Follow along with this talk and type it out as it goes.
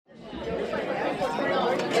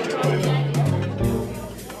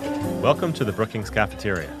Welcome to the Brookings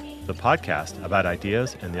Cafeteria, the podcast about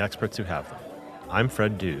ideas and the experts who have them. I'm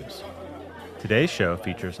Fred Dews. Today's show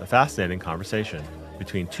features a fascinating conversation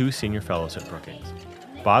between two senior fellows at Brookings,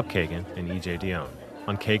 Bob Kagan and E.J. Dionne,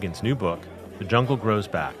 on Kagan's new book, The Jungle Grows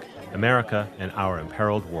Back, America and Our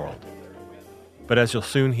Imperiled World. But as you'll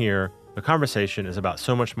soon hear, the conversation is about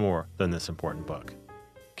so much more than this important book.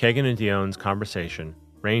 Kagan and Dionne's conversation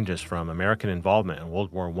ranges from American involvement in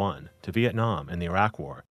World War I to Vietnam and the Iraq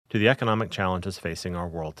War, to the economic challenges facing our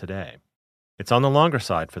world today. It's on the longer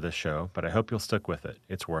side for this show, but I hope you'll stick with it.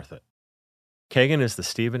 It's worth it. Kagan is the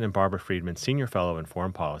Stephen and Barbara Friedman Senior Fellow in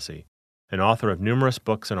Foreign Policy and author of numerous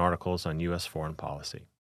books and articles on U.S. foreign policy.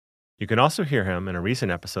 You can also hear him in a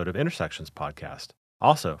recent episode of Intersections podcast,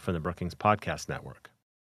 also from the Brookings Podcast Network.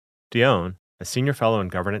 Dionne, a Senior Fellow in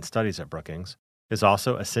Governance Studies at Brookings, is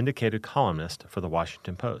also a syndicated columnist for The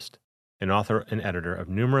Washington Post, an author and editor of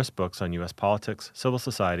numerous books on U.S. politics, civil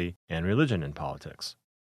society, and religion in politics.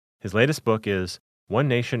 His latest book is One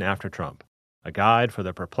Nation After Trump, a guide for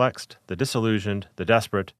the perplexed, the disillusioned, the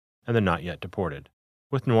desperate, and the not yet deported,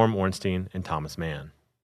 with Norm Ornstein and Thomas Mann.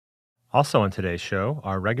 Also on today's show,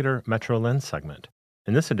 our regular Metro Lens segment.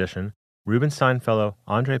 In this edition, Rubenstein Fellow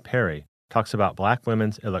Andre Perry talks about Black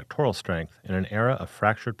women's electoral strength in an era of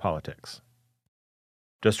fractured politics.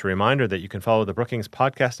 Just a reminder that you can follow the Brookings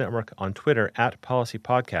Podcast Network on Twitter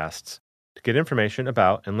 @PolicyPodcasts to get information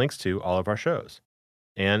about and links to all of our shows.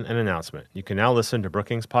 And an announcement. You can now listen to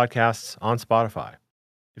Brookings Podcasts on Spotify.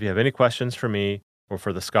 If you have any questions for me or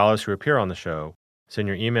for the scholars who appear on the show, send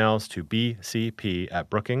your emails to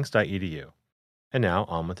bcp@brookings.edu. And now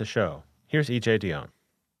on with the show. Here's E.J. Dionne.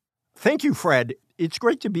 Thank you, Fred. It's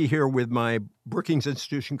great to be here with my Brookings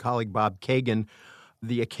Institution colleague, Bob Kagan.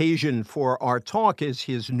 The occasion for our talk is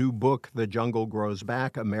his new book, The Jungle Grows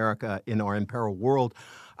Back, America in Our Imperiled World.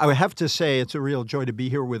 I would have to say it's a real joy to be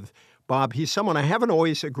here with Bob. He's someone I haven't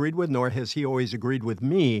always agreed with, nor has he always agreed with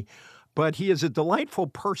me, but he is a delightful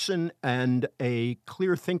person and a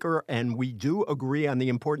clear thinker, and we do agree on the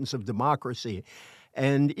importance of democracy.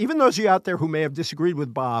 And even those of you out there who may have disagreed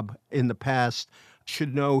with Bob in the past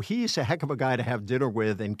should know he's a heck of a guy to have dinner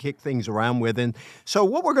with and kick things around with. And so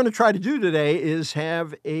what we're going to try to do today is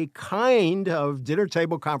have a kind of dinner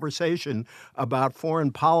table conversation about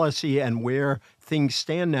foreign policy and where things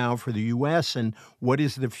stand now for the U.S. and what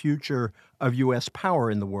is the future of U.S.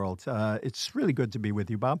 power in the world. It's really good to be with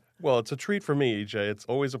you, Bob. Well, it's a treat for me, EJ. It's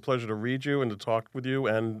always a pleasure to read you and to talk with you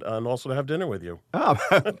and also to have dinner with you. Oh,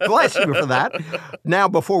 bless you for that. Now,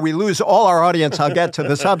 before we lose all our audience, I'll get to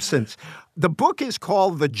the substance. The book is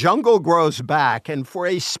called The Jungle Grows Back, and for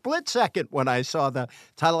a split second when I saw the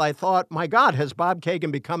title, I thought, my God, has Bob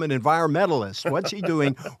Kagan become an environmentalist? What's he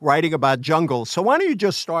doing writing about jungles? So why don't you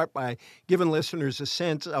just start by giving listeners a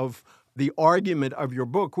sense of the argument of your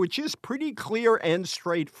book, which is pretty clear and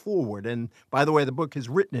straightforward. And by the way, the book is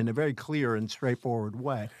written in a very clear and straightforward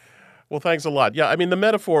way. Well, thanks a lot. Yeah, I mean, the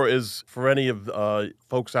metaphor is, for any of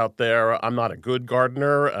folks out there, I'm not a good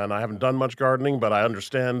gardener, and I haven't done much gardening, but I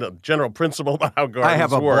understand the general principle about how gardens work. I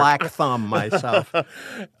have a black thumb myself.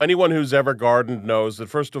 Anyone who's ever gardened knows that,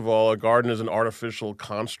 first of all, a garden is an artificial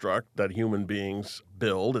construct that human beings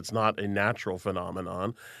build. It's not a natural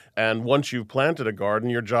phenomenon. And once you've planted a garden,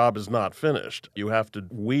 your job is not finished. You have to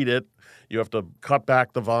weed it. You have to cut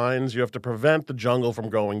back the vines. You have to prevent the jungle from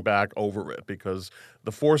going back over it because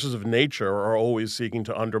the forces of nature are always seeking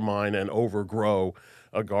to undermine and overgrow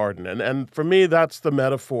a garden. And for me, that's the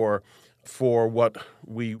metaphor for what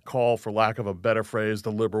we call, for lack of a better phrase,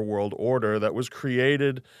 the liberal world order that was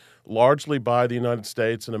created largely by the United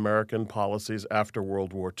States and American policies after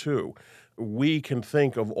World War II. We can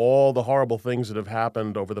think of all the horrible things that have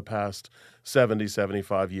happened over the past 70,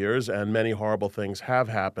 75 years, and many horrible things have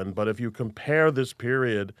happened. But if you compare this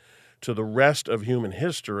period to the rest of human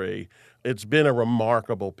history, it's been a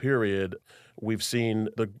remarkable period. We've seen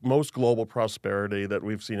the most global prosperity that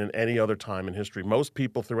we've seen in any other time in history. Most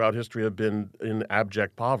people throughout history have been in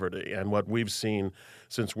abject poverty, and what we've seen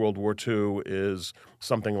since World War II is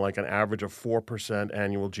something like an average of 4%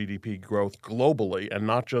 annual GDP growth globally, and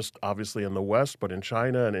not just obviously in the West, but in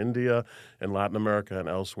China and India and Latin America and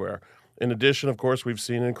elsewhere. In addition, of course, we've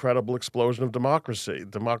seen an incredible explosion of democracy.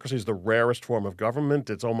 Democracy is the rarest form of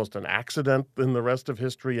government. It's almost an accident in the rest of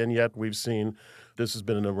history, and yet we've seen this has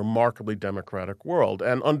been in a remarkably democratic world.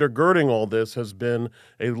 And undergirding all this has been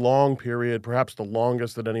a long period, perhaps the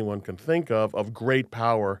longest that anyone can think of great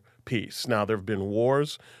power peace. Now, there have been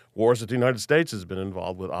wars that the United States has been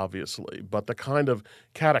involved with, obviously, but the kind of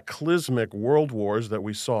cataclysmic world wars that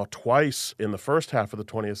we saw twice in the first half of the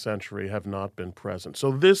 20th century have not been present.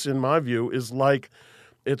 So this, in my view, is like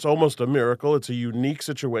It's almost a miracle. It's a unique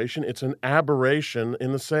situation. It's an aberration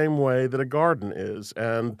in the same way that a garden is.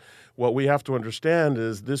 And what we have to understand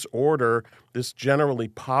is this order, this generally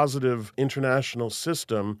positive international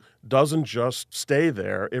system, doesn't just stay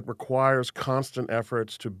there. It requires constant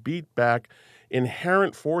efforts to beat back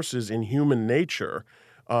inherent forces in human nature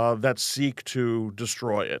that seek to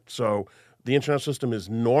destroy it. So the international system is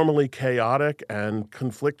normally chaotic and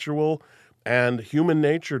conflictual, and human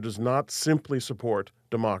nature does not simply support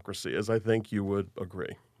democracy, as I think you would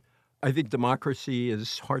agree. I think democracy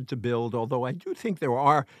is hard to build, although I do think there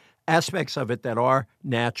are aspects of it that are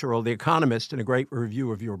natural. The Economist, in a great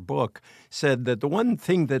review of your book, said that the one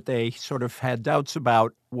thing that they sort of had doubts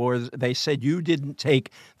about was they said you didn't take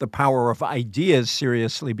the power of ideas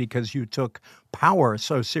seriously because you took power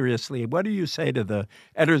so seriously. What do you say to the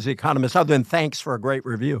editors of The Economist, other than thanks for a great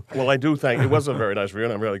review? Well, I do think it was a very nice review,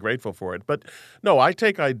 and I'm really grateful for it. But no, I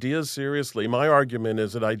take ideas seriously. My argument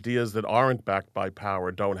is that ideas that aren't backed by power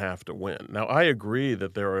don't have to win. Now, I agree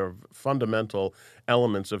that there are fundamental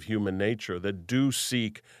elements of human nature that do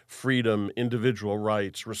seek freedom, individual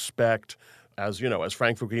rights, respect, as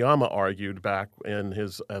Frank Fukuyama argued back in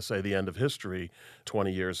his essay, The End of History,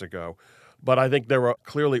 20 years ago. But I think there are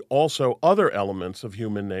clearly also other elements of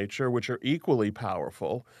human nature which are equally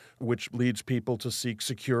powerful, which leads people to seek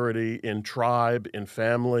security in tribe, in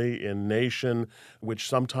family, in nation, which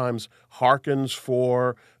sometimes hearkens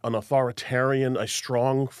for an authoritarian, a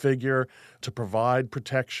strong figure to provide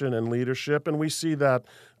protection and leadership. And we see that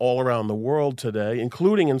all around the world today,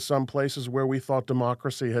 including in some places where we thought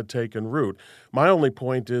democracy had taken root. My only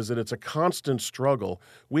point is that it's a constant struggle.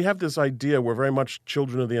 We have this idea, we're very much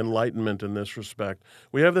children of the Enlightenment in this respect.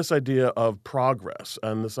 We have this idea of progress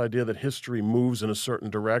and this idea that history moves in a certain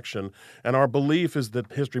direction. And our belief is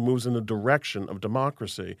that history moves in the direction of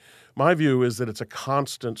democracy. My view is that it's a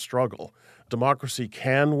constant struggle. Democracy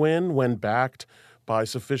can win when backed by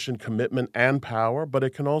sufficient commitment and power, but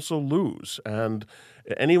it can also lose. And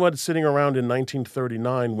anyone sitting around in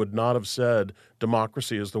 1939 would not have said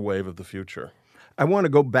democracy is the wave of the future. I want to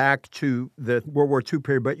go back to the World War II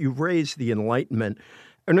period, but you've raised the Enlightenment.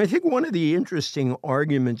 And I think one of the interesting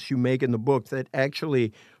arguments you make in the book that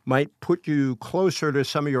actually might put you closer to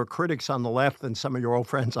some of your critics on the left than some of your old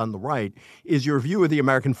friends on the right is your view of the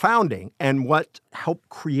American founding and what helped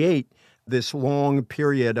create this long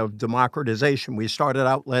period of democratization. We started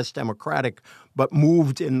out less democratic, but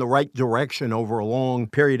moved in the right direction over a long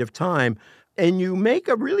period of time. And you make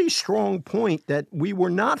a really strong point that we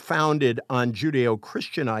were not founded on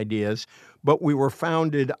Judeo-Christian ideas, but we were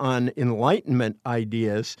founded on Enlightenment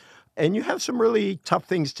ideas. And you have some really tough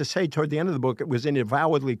things to say toward the end of the book. It was in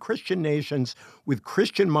avowedly Christian nations with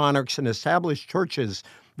Christian monarchs and established churches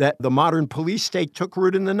that the modern police state took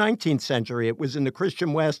root in the 19th century. It was in the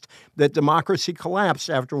Christian West that democracy collapsed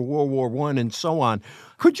after World War I and so on.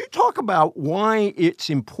 Could you talk about why it's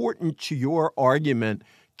important to your argument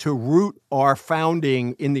to root our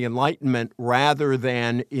founding in the Enlightenment rather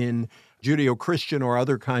than in Judeo-Christian or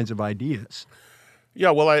other kinds of ideas?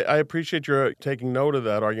 Yeah, well, I appreciate your taking note of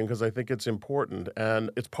that argument because I think it's important. And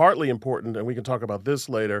it's partly important, and we can talk about this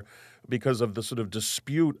later, because of the sort of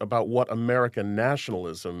dispute about what American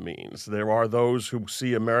nationalism means. There are those who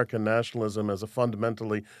see American nationalism as a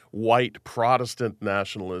fundamentally white Protestant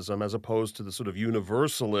nationalism as opposed to the sort of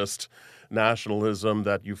universalist nationalism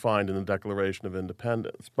that you find in the Declaration of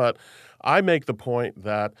Independence. But I make the point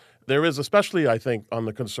that there is, especially I think on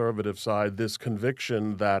the conservative side, this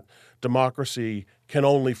conviction that democracy can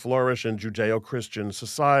only flourish in Judeo-Christian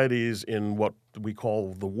societies, in what we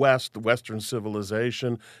call the West, the Western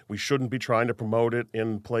civilization. We shouldn't be trying to promote it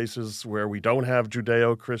in places where we don't have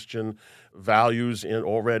Judeo-Christian values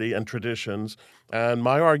already and traditions. And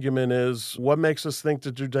my argument is, what makes us think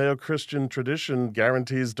the Judeo-Christian tradition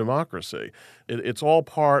guarantees democracy? It's all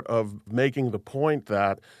part of making the point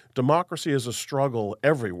that democracy is a struggle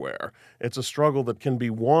everywhere. It's a struggle that can be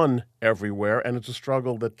won everywhere, and it's a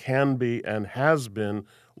struggle that can be and has been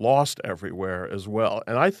lost everywhere as well.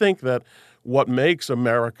 And I think that what makes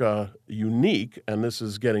America unique, and this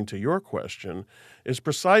is getting to your question, is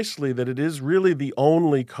precisely that it is really the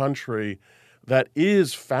only country that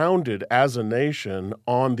is founded as a nation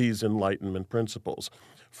on these Enlightenment principles.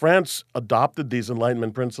 France adopted these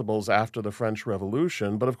Enlightenment principles after the French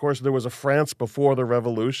Revolution, but of course there was a France before the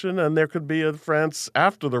Revolution, and there could be a France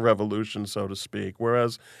after the Revolution, so to speak.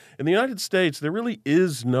 Whereas in the United States, there really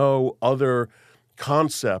is no other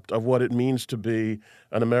concept of what it means to be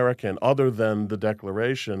an American other than the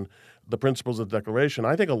Declaration, the principles of the Declaration.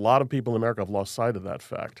 I think a lot of people in America have lost sight of that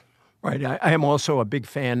fact. Right. I am also a big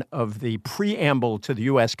fan of the preamble to the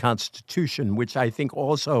U.S. Constitution, which I think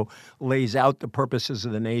also lays out the purposes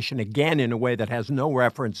of the nation, again, in a way that has no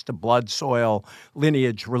reference to blood, soil,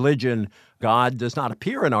 lineage, religion. God does not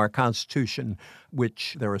appear in our Constitution,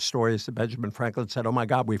 which there are stories that Benjamin Franklin said, oh, my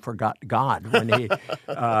God, we forgot God when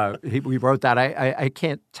we wrote that. I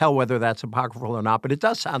can't tell whether that's apocryphal or not, but it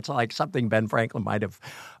does sound like something Ben Franklin might have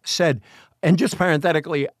said. And just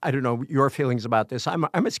parenthetically, I don't know your feelings about this. I'm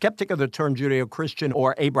a skeptic of the term Judeo-Christian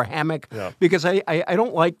or Abrahamic because I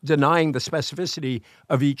don't like denying the specificity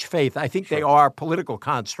of each faith. I think they are political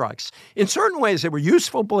constructs. In certain ways, they were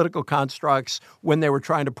useful political constructs when they were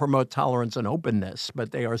trying to promote tolerance and openness, but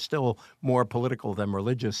they are still more political than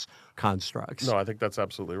religious constructs. No, I think that's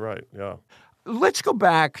absolutely right. Yeah. Let's go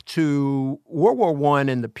back to World War I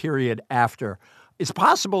and the period after. It's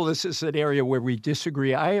possible this is an area where we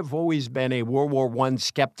disagree. I have always been a World War I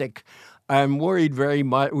skeptic. I'm worried very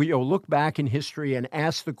much. We look back in history and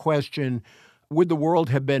ask the question, would the world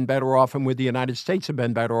have been better off and would the United States have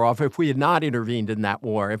been better off if we had not intervened in that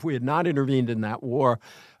war? If we had not intervened in that war,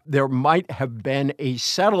 there might have been a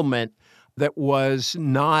settlement that was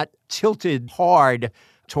not tilted hard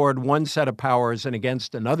toward one set of powers and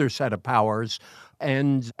against another set of powers.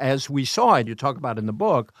 And as we saw, and you talk about in the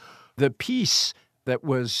book, the peace that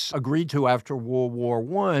was agreed to after World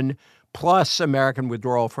War I, plus American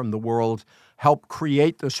withdrawal from the world, helped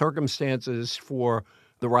create the circumstances for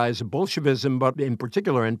the rise of Bolshevism, but in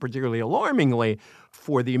particular, and particularly alarmingly,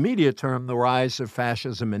 for the immediate term, the rise of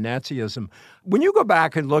fascism and Nazism. When you go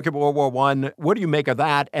back and look at World War I, what do you make of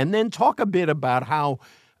that? And then talk a bit about how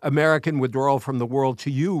American withdrawal from the world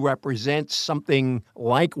to you represents something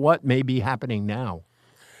like what may be happening now.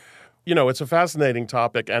 You know, it's a fascinating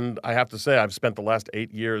topic, and I have to say I've spent the last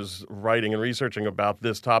 8 years writing and researching about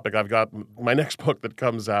this topic. I've got my next book that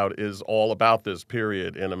comes out is all about this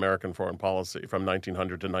period in American foreign policy from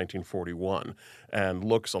 1900 to 1941 and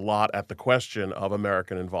looks a lot at the question of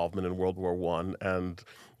American involvement in World War I and,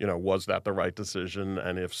 you know, was that the right decision,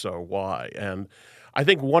 and if so, why? And I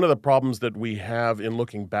think one of the problems that we have in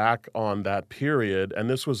looking back on that period, and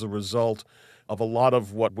this was a result of a lot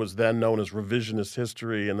of what was then known as revisionist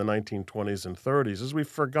history in the 1920s and 30s, is we've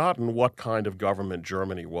forgotten what kind of government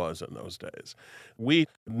Germany was in those days. We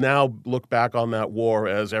now look back on that war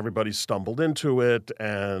as everybody stumbled into it,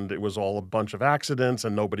 and it was all a bunch of accidents,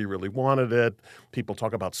 and nobody really wanted it. People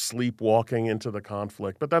talk about sleepwalking into the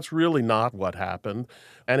conflict, but that's really not what happened.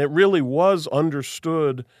 And it really was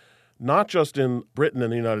understood not just in Britain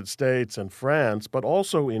and the United States and France, but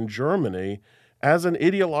also in Germany as an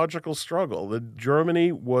ideological struggle. That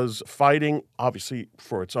Germany was fighting, obviously,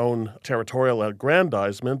 for its own territorial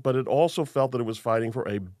aggrandizement, but it also felt that it was fighting for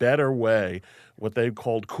a better way, what they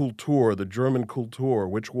called Kultur, the German Kultur,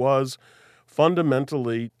 which was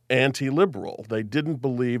fundamentally anti-liberal. They didn't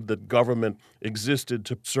believe that government existed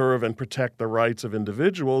to serve and protect the rights of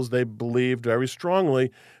individuals. They believed very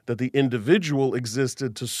strongly that the individual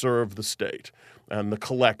existed to serve the state and the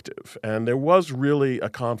collective. And there was really a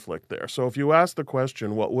conflict there. So if you ask the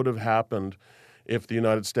question, what would have happened if the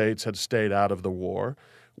United States had stayed out of the war?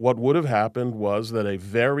 What would have happened was that a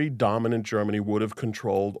very dominant Germany would have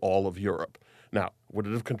controlled all of Europe. Now, would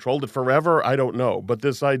it have controlled it forever? I don't know. But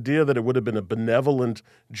this idea that it would have been a benevolent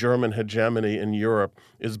German hegemony in Europe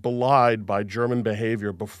is belied by German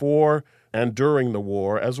behavior before and during the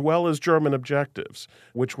war, as well as German objectives,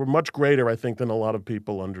 which were much greater, I think, than a lot of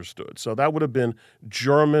people understood. So that would have been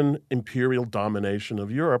German imperial domination of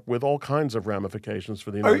Europe with all kinds of ramifications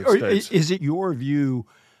for the United States. Is it your view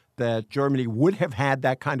that Germany would have had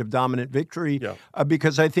that kind of dominant victory? Yeah.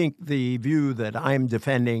 Because I think the view that I'm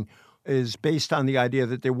defending is based on the idea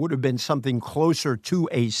that there would have been something closer to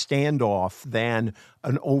a standoff than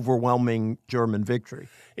an overwhelming German victory.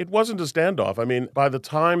 It wasn't a standoff. I mean, by the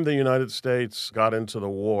time the United States got into the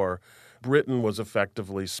war, Britain was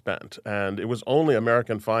effectively spent, and it was only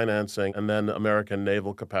American financing and then American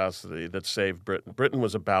naval capacity that saved Britain. Britain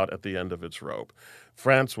was about at the end of its rope.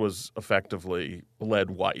 France was effectively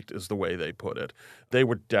lead white, is the way they put it. They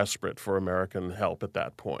were desperate for American help at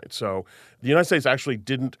that point. So the United States actually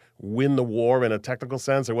didn't win the war in a technical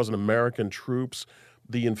sense. There wasn't American troops.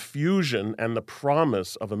 The infusion and the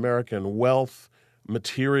promise of American wealth,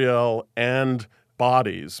 material, and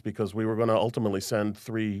bodies, because we were going to ultimately send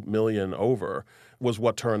 3 million over, was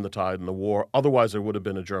what turned the tide in the war. Otherwise, there would have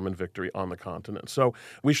been a German victory on the continent. So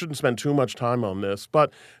we shouldn't spend too much time on this.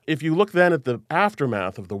 But if you look then at the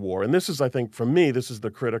aftermath of the war, and this is, I think, for me, this is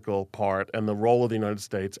the critical part and the role of the United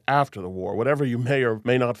States after the war. Whatever you may or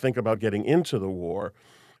may not think about getting into the war,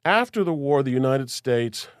 After the war, the United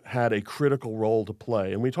States had a critical role to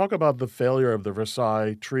play. And we talk about the failure of the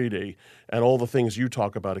Versailles Treaty and all the things you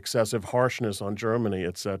talk about, excessive harshness on Germany,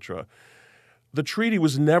 etc. The treaty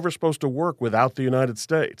was never supposed to work without the United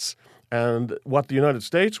States. And what the United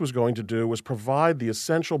States was going to do was provide the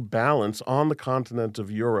essential balance on the continent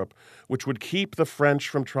of Europe, which would keep the French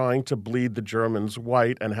from trying to bleed the Germans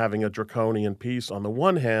white and having a draconian peace on the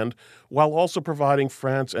one hand, while also providing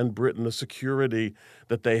France and Britain the security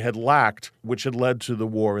that they had lacked, which had led to the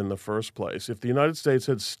war in the first place. If the United States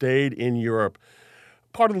had stayed in Europe,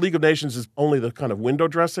 part of the League of Nations is only the kind of window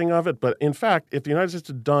dressing of it, but in fact, if the United States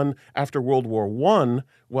had done after World War I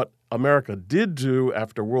what America did do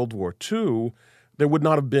after World War II, there would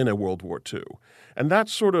not have been a World War II. And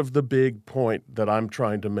that's sort of the big point that I'm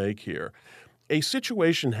trying to make here. A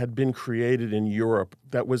situation had been created in Europe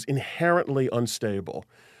that was inherently unstable.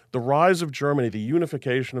 The rise of Germany, the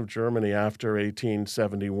unification of Germany after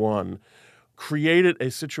 1871, created a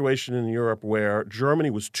situation in Europe where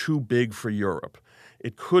Germany was too big for Europe.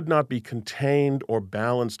 It could not be contained or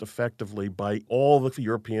balanced effectively by all the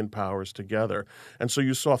European powers together. And so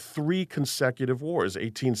you saw 3 consecutive wars,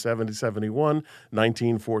 1870-71,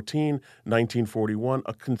 1914, 1941,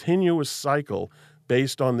 a continuous cycle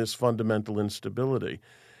based on this fundamental instability.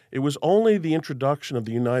 It was only the introduction of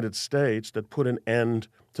the United States that put an end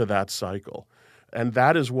to that cycle. And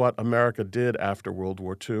that is what America did after World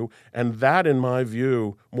War II. And that, in my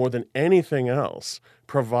view, more than anything else,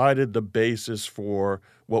 provided the basis for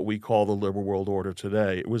what we call the liberal world order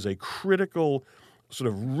today. It was a critical sort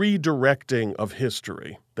of redirecting of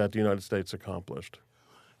history that the United States accomplished.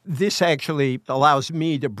 This actually allows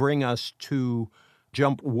me to bring us to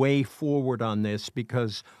jump way forward on this,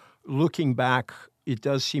 because looking back, it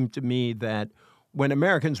does seem to me that when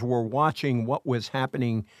Americans were watching what was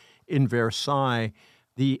happening in Versailles,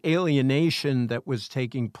 the alienation that was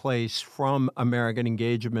taking place from American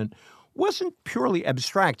engagement wasn't purely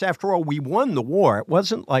abstract. After all, we won the war. It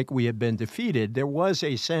wasn't like we had been defeated. There was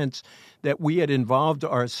a sense that we had involved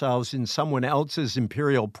ourselves in someone else's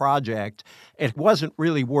imperial project. It wasn't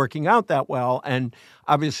really working out that well. And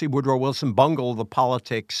obviously, Woodrow Wilson bungled the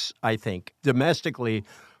politics, I think, domestically,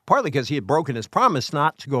 partly because he had broken his promise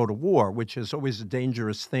not to go to war, which is always a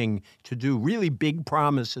dangerous thing to do. Really big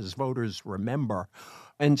promises voters remember.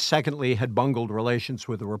 And secondly, had bungled relations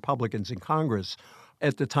with the Republicans in Congress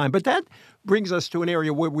at the time. But that brings us to an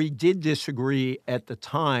area where we did disagree at the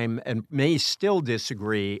time and may still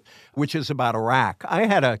disagree, which is about Iraq. I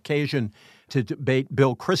had an occasion to debate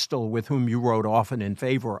Bill Kristol, with whom you wrote often in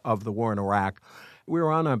favor of the war in Iraq. We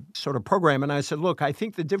were on a sort of program, and I said, look, I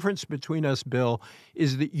think the difference between us, Bill,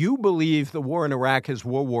 is that you believe the war in Iraq is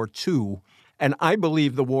World War II, and I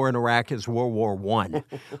believe the war in Iraq is World War I.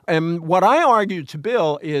 And what I argued to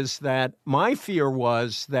Bill is that my fear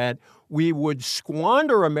was that we would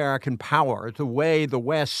squander American power the way the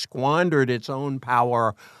West squandered its own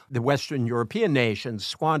power. The Western European nations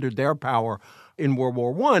squandered their power in World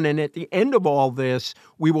War I. And at the end of all this,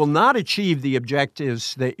 we will not achieve the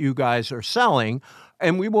objectives that you guys are selling,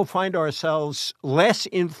 and we will find ourselves less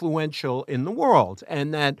influential in the world.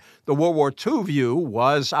 And that the World War II view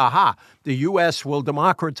was, the U.S. will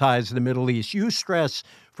democratize the Middle East. You stress,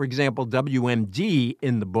 for example, WMD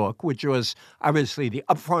in the book, which was obviously the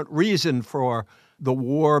upfront reason for the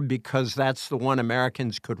war because that's the one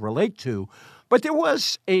Americans could relate to. But there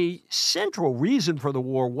was a central reason for the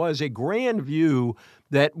war, was a grand view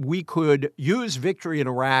that we could use victory in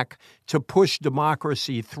Iraq to push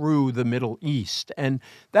democracy through the Middle East. And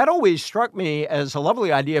that always struck me as a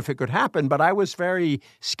lovely idea if it could happen, but I was very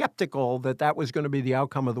skeptical that that was going to be the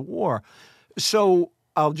outcome of the war. So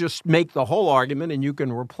I'll just make the whole argument and you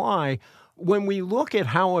can reply. When we look at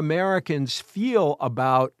how Americans feel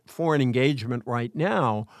about foreign engagement right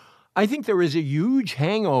now, I think there is a huge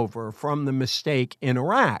hangover from the mistake in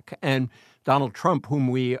Iraq. And Donald Trump, whom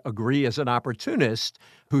we agree is an opportunist,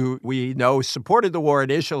 who we know supported the war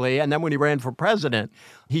initially, and then when he ran for president,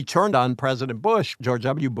 he turned on President Bush, George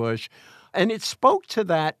W. Bush. And it spoke to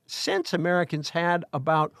that sense Americans had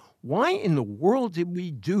about why in the world did we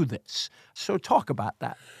do this? So talk about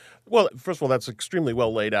that. Well, first of all, that's extremely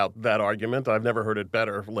well laid out, that argument. I've never heard it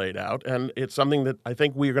better laid out. And it's something that I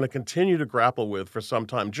think we're going to continue to grapple with for some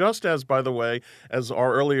time. Just as, by the way, as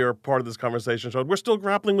our earlier part of this conversation showed, we're still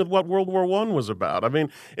grappling with what World War I was about. I mean,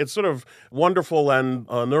 it's sort of wonderful and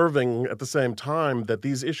unnerving at the same time that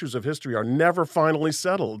these issues of history are never finally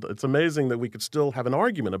settled. It's amazing that we could still have an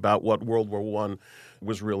argument about what World War I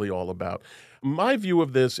was really all about. My view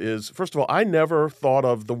of this is, first of all, I never thought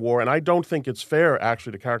of the war, and I don't think it's fair,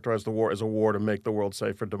 actually, to characterize the war as a war to make the world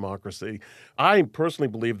safe for democracy. I personally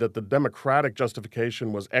believe that the democratic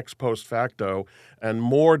justification was ex post facto and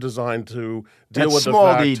more designed to deal with the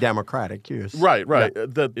fact— small d democratic, yes. Right. Yeah.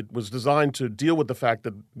 That it was designed to deal with the fact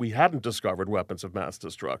that we hadn't discovered weapons of mass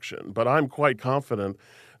destruction. But I'm quite confident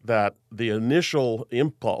that the initial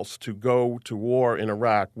impulse to go to war in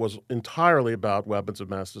Iraq was entirely about weapons of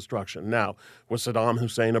mass destruction. Now, was Saddam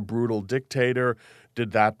Hussein a brutal dictator?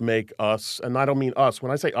 Did that make us, and I don't mean us,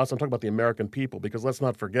 when I say us, I'm talking about the American people, because let's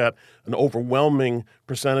not forget, an overwhelming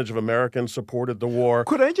percentage of Americans supported the war.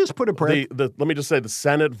 Could I just put a break? Let me just say the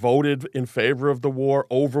Senate voted in favor of the war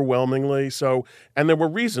overwhelmingly. So, and there were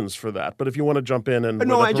reasons for that. But if you want to jump in and—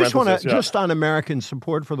 No, I just want to, just on American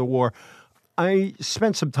support for the war, I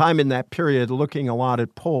spent some time in that period looking a lot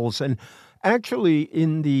at polls, and actually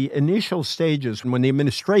in the initial stages, when the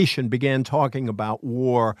administration began talking about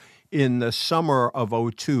war in the summer of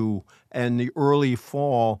 2002 and the early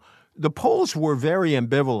fall, the polls were very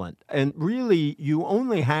ambivalent. And really, you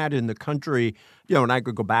only had in the country, and I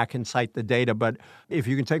could go back and cite the data, but if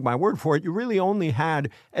you can take my word for it, you really only had,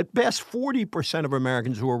 at best, 40% of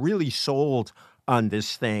Americans who were really sold on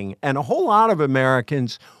this thing, and a whole lot of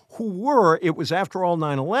Americans it was after all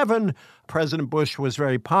 9/11, President Bush was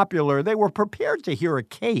very popular. They were prepared to hear a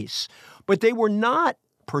case, but they were not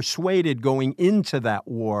persuaded going into that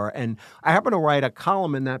war. And I happened to write a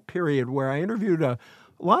column in that period where I interviewed a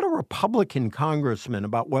lot of Republican congressmen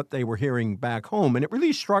about what they were hearing back home. And it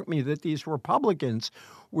really struck me that these Republicans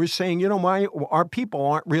were saying, our people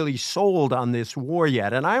aren't really sold on this war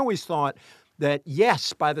yet. And I always thought that,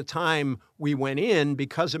 yes, by the time we went in,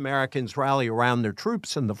 because Americans rally around their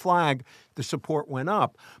troops and the flag, the support went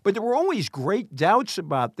up. But there were always great doubts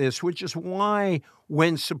about this, which is why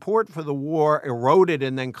when support for the war eroded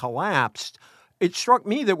and then collapsed, it struck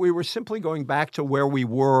me that we were simply going back to where we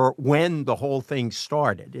were when the whole thing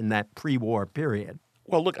started in that pre-war period.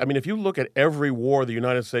 Well, look, if you look at every war the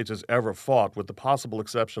United States has ever fought, with the possible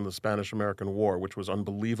exception of the Spanish-American War, which was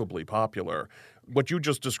unbelievably popular, what you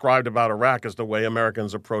just described about Iraq is the way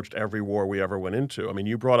Americans approached every war we ever went into.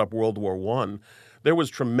 You brought up World War I. There was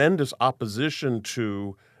tremendous opposition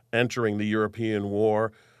to entering the European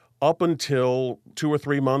war up until 2 or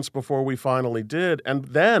 3 months before we finally did. And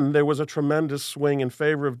then there was a tremendous swing in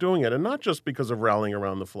favor of doing it. And not just because of rallying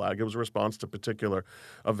around the flag. It was a response to particular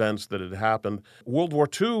events that had happened. World War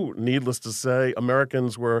II, needless to say,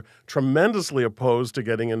 Americans were tremendously opposed to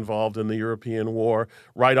getting involved in the European war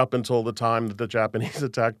right up until the time that the Japanese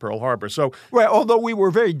attacked Pearl Harbor. So, right, although we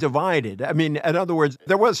were very divided. In other words,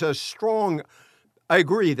 there was a strong— I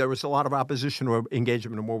agree, there was a lot of opposition to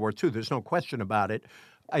engagement in World War II. There's no question about it.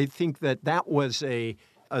 I think that was a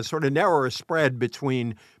sort of narrower spread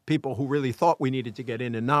between people who really thought we needed to get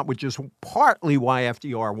in and not, which is partly why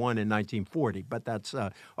FDR won in 1940. But that's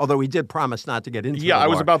although he did promise not to get into the war. I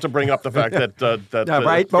was about to bring up the fact that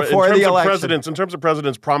right before the election, in terms of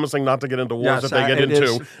presidents promising not to get into wars that they get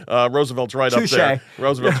into, Roosevelt's right up there.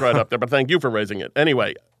 Roosevelt's right up there. But thank you for raising it.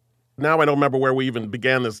 Anyway. Now I don't remember where we even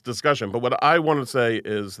began this discussion, but what I want to say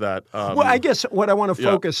is that— well, I guess what I want to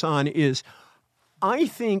focus on is I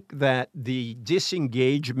think that the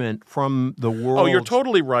disengagement from the world— Oh, you're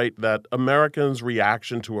totally right that Americans'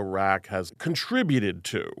 reaction to Iraq has contributed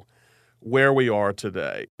to where we are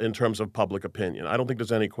today in terms of public opinion. I don't think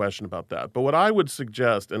there's any question about that. But what I would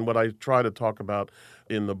suggest, and what I try to talk about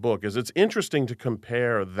in the book, is it's interesting to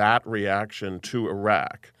compare that reaction to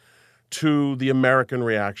Iraq to the American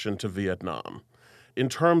reaction to Vietnam. In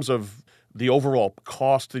terms of the overall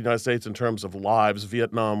cost to the United States in terms of lives,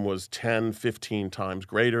 Vietnam was 10, 15 times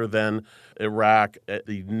greater than Iraq.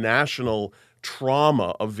 The national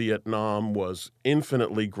trauma of Vietnam was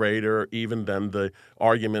infinitely greater even than the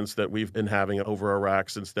arguments that we've been having over Iraq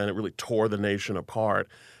since then. It really tore the nation apart.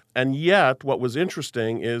 And yet, what was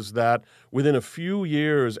interesting is that within a few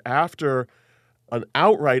years after an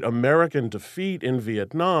outright American defeat in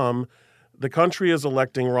Vietnam, the country is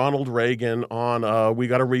electing Ronald Reagan on we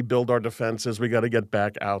got to rebuild our defenses, we got to get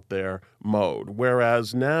back out there mode.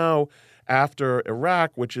 Whereas now, after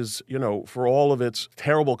Iraq, which is, for all of its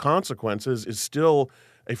terrible consequences, is still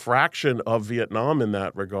a fraction of Vietnam in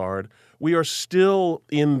that regard, we are still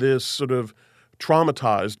in this sort of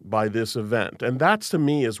traumatized by this event. And that, to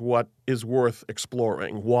me, is what is worth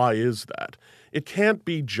exploring. Why is that? It can't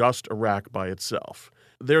be just Iraq by itself.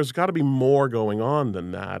 There's got to be more going on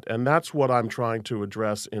than that, and that's what I'm trying to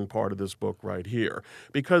address in part of this book right here.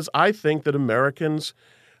 Because I think that Americans,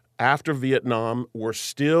 after Vietnam, were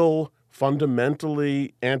still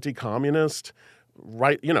fundamentally anti-communist,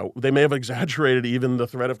 right, they may have exaggerated even the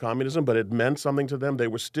threat of communism, but it meant something to them. They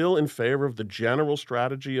were still in favor of the general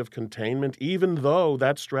strategy of containment, even though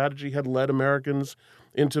that strategy had led Americans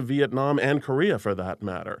into Vietnam and Korea, for that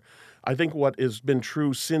matter. I think what has been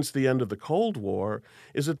true since the end of the Cold War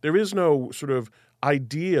is that there is no sort of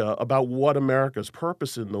idea about what America's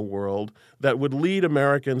purpose in the world that would lead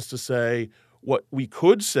Americans to say what we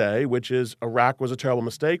could say, which is Iraq was a terrible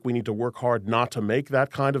mistake. We need to work hard not to make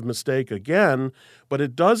that kind of mistake again. But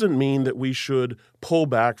it doesn't mean that we should pull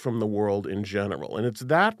back from the world in general. And it's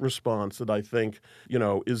that response that I think,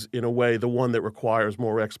 is in a way the one that requires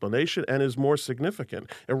more explanation and is more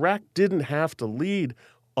significant. Iraq didn't have to lead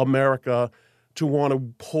America to want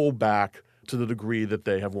to pull back to the degree that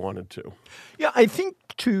they have wanted to. Yeah, I think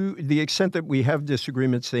to the extent that we have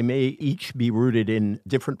disagreements, they may each be rooted in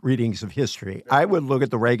different readings of history. I would look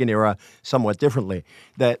at the Reagan era somewhat differently.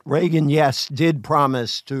 That Reagan, yes, did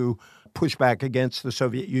promise to push back against the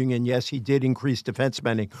Soviet Union. Yes, he did increase defense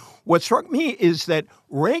spending. What struck me is that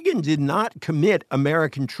Reagan did not commit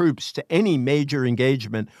American troops to any major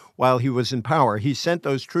engagement while he was in power. He sent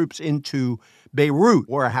those troops into Beirut,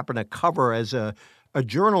 where I happened to cover as a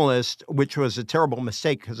journalist, which was a terrible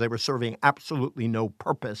mistake because they were serving absolutely no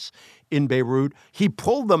purpose in Beirut. He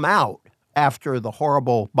pulled them out after the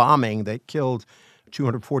horrible bombing that killed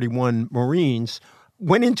 241 Marines,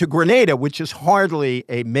 went into Grenada, which is hardly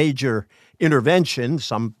a major intervention,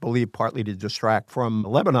 some believe partly to distract from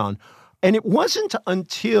Lebanon. And it wasn't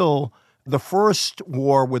until the first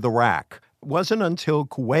war with Iraq, it wasn't until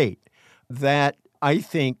Kuwait that I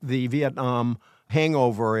think the Vietnam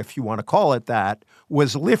hangover, if you want to call it that,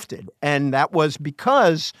 was lifted. And that was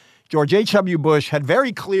because George H.W. Bush had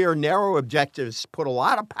very clear, narrow objectives, put a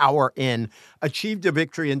lot of power in, achieved a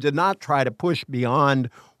victory, and did not try to push beyond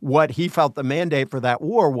what he felt the mandate for that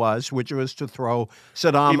war was, which was to throw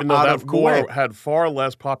Saddam Even though out that of war Kuwait. had far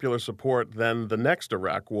less popular support than the next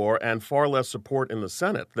Iraq war and far less support in the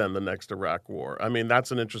Senate than the next Iraq war. I mean,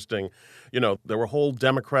 that's an interesting, there were whole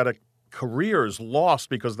Democratic careers lost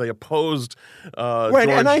because they opposed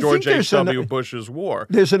George H.W. Bush's war.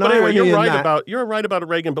 There's an but anyway, irony you're right about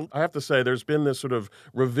Reagan, but I have to say there's been this sort of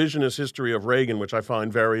revisionist history of Reagan, which I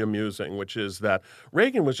find very amusing, which is that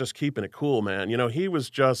Reagan was just keeping it cool, man. He was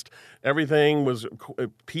just, everything was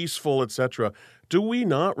peaceful, etc. Do we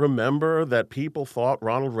not remember that people thought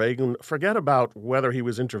Ronald Reagan, forget about whether he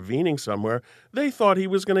was intervening somewhere, they thought he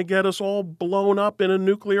was going to get us all blown up in a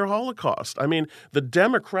nuclear holocaust? I mean, the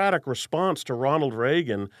Democratic response to Ronald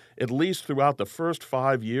Reagan, at least throughout the first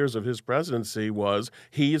 5 years of his presidency, was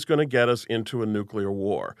he's going to get us into a nuclear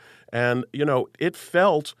war. And, it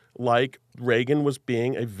felt like Reagan was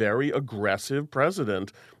being a very aggressive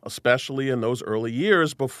president, especially in those early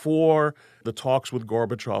years before the talks with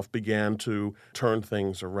Gorbachev began to turn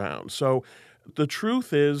things around. So the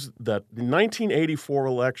truth is that the 1984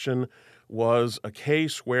 election was a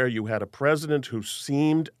case where you had a president who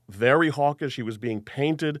seemed very hawkish. He was being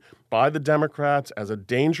painted by the Democrats as a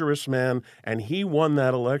dangerous man, and he won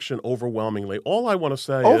that election overwhelmingly. All I want to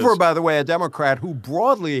say is... by the way, a Democrat who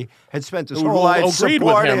broadly had spent his whole life agreed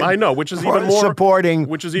with him. I know, which is even more... supporting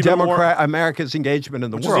more, America's engagement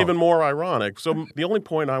in the world. Which is even more ironic. So the only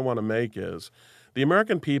point I want to make is the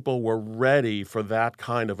American people were ready for that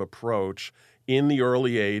kind of approach in the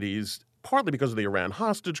early 80s, partly because of the Iran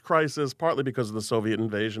hostage crisis, partly because of the Soviet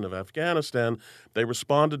invasion of Afghanistan. They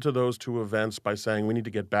responded to those two events by saying we need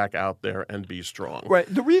to get back out there and be strong. Right.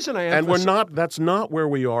 The reason I emphasize... And that's not where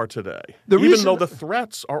we are today. Even though the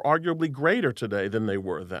threats are arguably greater today than they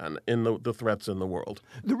were then in the threats in the world.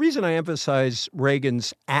 The reason I emphasize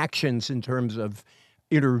Reagan's actions in terms of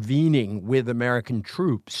intervening with American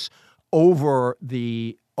troops over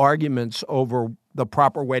the arguments over the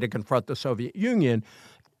proper way to confront the Soviet Union,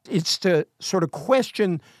 it's to sort of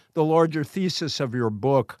question the larger thesis of your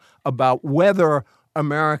book about whether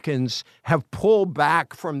Americans have pulled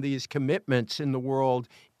back from these commitments in the world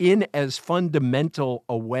in as fundamental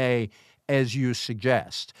a way as you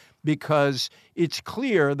suggest. Because it's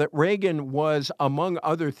clear that Reagan was, among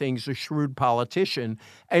other things, a shrewd politician,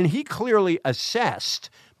 and he clearly assessed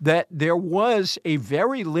that there was a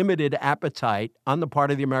very limited appetite on the part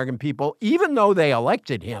of the American people, even though they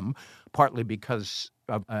elected him, partly because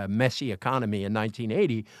of a messy economy in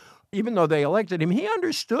 1980, even though they elected him, he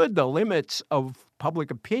understood the limits of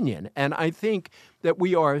public opinion. And I think that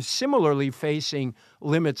we are similarly facing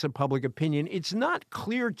limits of public opinion. It's not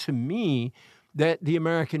clear to me that the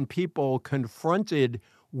American people confronted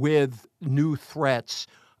with new threats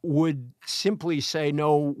would simply say,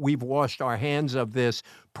 no, we've washed our hands of this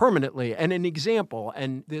permanently. And an example,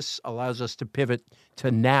 and this allows us to pivot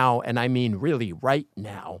to now, and I mean really right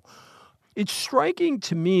now, It's striking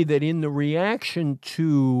to me that in the reaction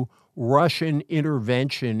to Russian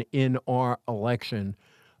intervention in our election,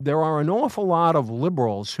 there are an awful lot of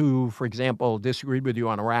liberals who, for example, disagreed with you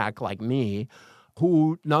on Iraq, like me,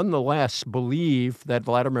 who nonetheless believe that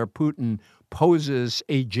Vladimir Putin poses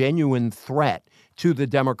a genuine threat to the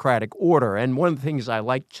democratic order. And one of the things I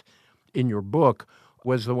liked in your book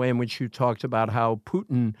was the way in which you talked about how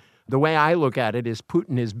Putin, the way I look at it is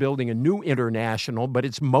Putin is building a new international, but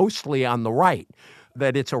it's mostly on the right,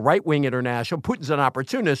 that it's a right-wing international. Putin's an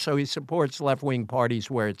opportunist, so he supports left-wing parties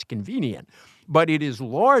where it's convenient. But it is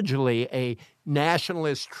largely a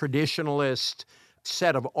nationalist, traditionalist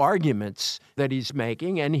set of arguments that he's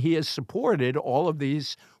making, and he has supported all of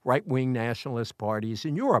these right-wing nationalist parties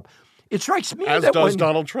in Europe. It strikes me as that does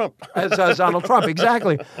Donald Trump. As does Donald Trump,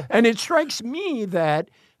 exactly. And it strikes me that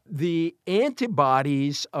the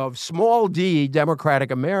antibodies of small d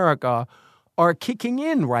democratic America are kicking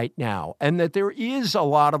in right now, and that there is a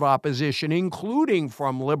lot of opposition, including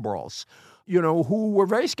from liberals, who were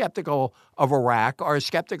very skeptical of Iraq, are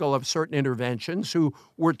skeptical of certain interventions, who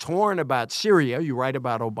were torn about Syria. You write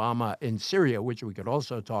about Obama in Syria, which we could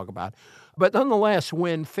also talk about. But nonetheless,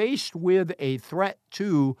 when faced with a threat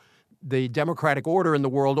to the democratic order in the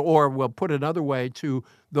world, or we'll put it another way, to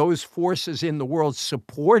those forces in the world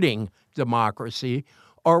supporting democracy,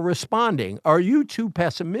 are responding. Are you too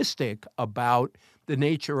pessimistic about the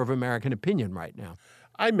nature of American opinion right now?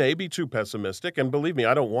 I may be too pessimistic, and believe me,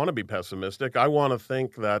 I don't want to be pessimistic. I want to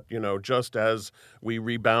think that, just as we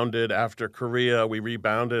rebounded after Korea, we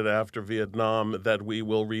rebounded after Vietnam, that we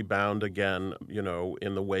will rebound again,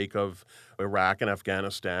 in the wake of Iraq and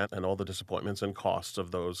Afghanistan and all the disappointments and costs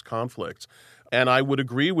of those conflicts. And I would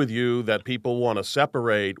agree with you that people want to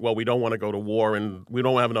separate, well, we don't want to go to war and we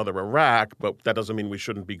don't have another Iraq, but that doesn't mean we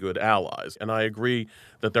shouldn't be good allies. And I agree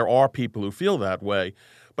that there are people who feel that way.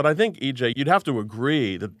 But I think, EJ, you'd have to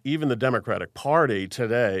agree that even the Democratic Party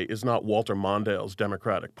today is not Walter Mondale's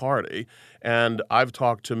Democratic Party. And I've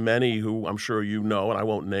talked to many who I'm sure you know, and I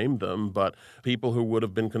won't name them, but people who would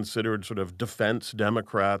have been considered sort of defense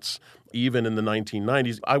Democrats even in the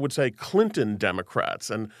 1990s. I would say Clinton Democrats.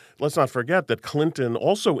 And let's not forget that Clinton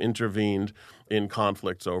also intervened in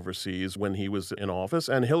conflicts overseas when he was in office.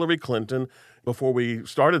 And Hillary Clinton, before we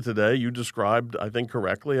started today, you described, I think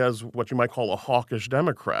correctly, as what you might call a hawkish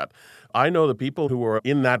Democrat. I know the people who are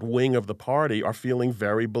in that wing of the party are feeling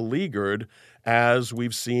very beleaguered as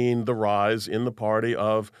we've seen the rise in the party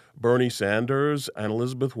of Bernie Sanders and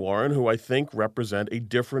Elizabeth Warren, who I think represent a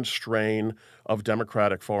different strain of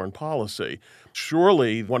Democratic foreign policy.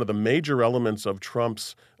 Surely one of the major elements of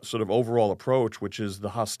Trump's sort of overall approach, which is the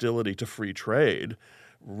hostility to free trade,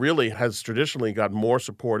 really has traditionally got more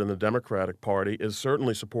support in the Democratic Party, is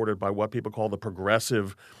certainly supported by what people call the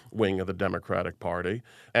progressive wing of the Democratic Party.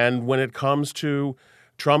 And when it comes to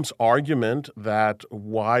Trump's argument that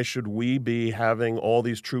why should we be having all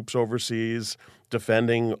these troops overseas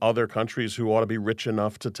defending other countries who ought to be rich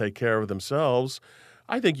enough to take care of themselves,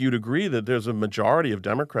 I think you'd agree that there's a majority of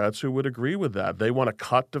Democrats who would agree with that. They want to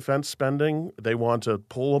cut defense spending. They want to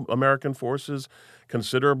pull American forces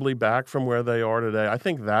considerably back from where they are today. I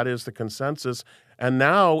think that is the consensus. And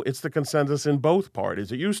now it's the consensus in both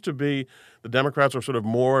parties. It used to be the Democrats were sort of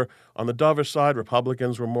more on the dovish side.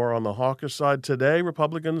 Republicans were more on the hawkish side. Today,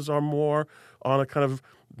 Republicans are more on a kind of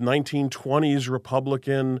 1920s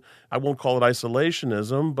Republican, I won't call it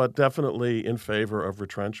isolationism, but definitely in favor of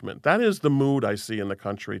retrenchment. That is the mood I see in the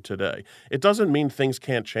country today. It doesn't mean things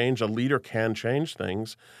can't change. A leader can change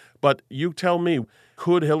things. But you tell me,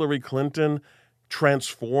 could Hillary Clinton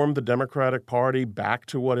transform the Democratic Party back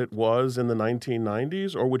to what it was in the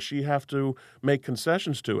 1990s, or would she have to make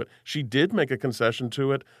concessions to it? She did make a concession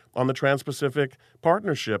to it on the Trans-Pacific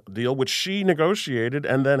Partnership deal, which she negotiated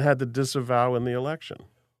and then had to disavow in the election.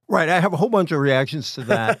 Right. I have a whole bunch of reactions to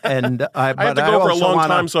that. And I have to go for a long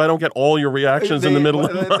time so I don't get all your reactions in the middle.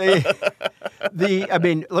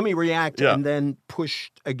 Let me react and then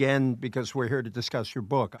push again, because we're here to discuss your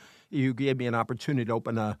book. You gave me an opportunity to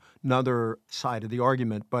open another side of the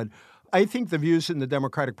argument. But I think the views in the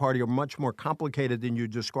Democratic Party are much more complicated than you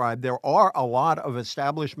described. There are a lot of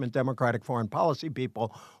establishment Democratic foreign policy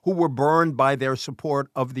people who were burned by their support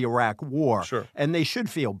of the Iraq War. Sure. And they should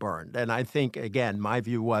feel burned. And I think, again, my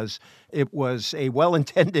view was it was a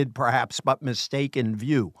well-intended, perhaps, but mistaken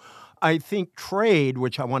view. I think trade,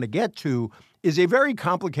 which I want to get to, is a very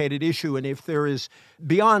complicated issue. And if there is,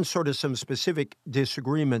 beyond sort of some specific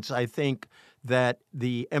disagreements, I think that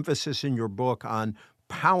the emphasis in your book on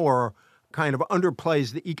power kind of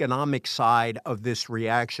underplays the economic side of this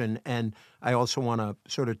reaction. And I also want to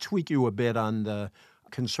sort of tweak you a bit on the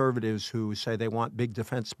conservatives who say they want big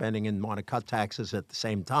defense spending and want to cut taxes at the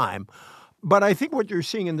same time. But I think what you're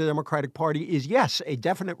seeing in the Democratic Party is, yes, a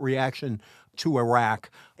definite reaction to Iraq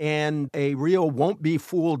and a real won't be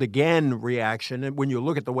fooled again reaction. And when you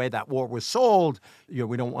look at the way that war was sold,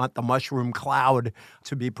 we don't want the mushroom cloud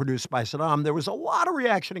to be produced by Saddam. There was a lot of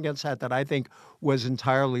reaction against that I think was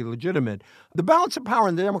entirely legitimate. The balance of power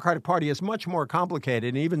in the Democratic Party is much more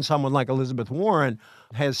complicated. And even someone like Elizabeth Warren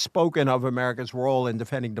has spoken of America's role in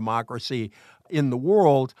defending democracy in the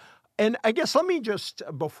world. And I guess let me just,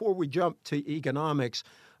 before we jump to economics,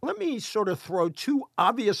 let me sort of throw two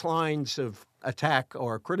obvious lines of attack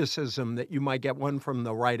or criticism that you might get, one from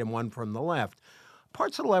the right and one from the left.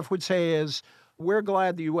 Parts of the left would say is, we're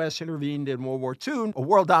glad the U.S. intervened in World War II. A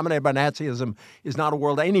world dominated by Nazism is not a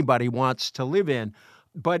world anybody wants to live in.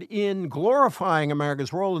 But in glorifying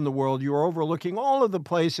America's role in the world, you're overlooking all of the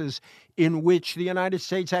places in which the United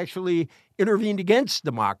States actually intervened against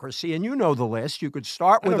democracy. And you know the list. You could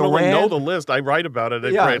start with Iran. I don't really know the list. I write about it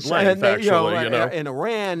at great length, actually. In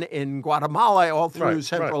Iran, in Guatemala, all through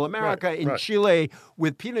Central America, in Chile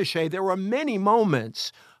with Pinochet, there were many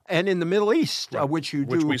moments. And in the Middle East, which you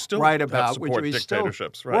do write about, which we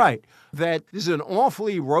dictatorships, still, right? That is an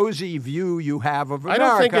awfully rosy view you have of America. I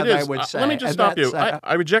don't think it is. I would say. Let me just stop you.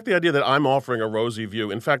 I reject the idea that I'm offering a rosy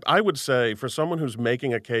view. In fact, I would say for someone who's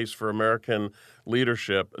making a case for American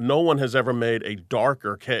leadership, no one has ever made a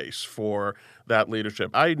darker case for that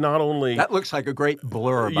leadership. That looks like a great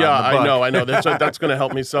blurb. Yeah, on the book. I know. That's going to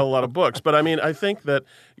help me sell a lot of books. But I mean, I think that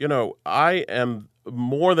I am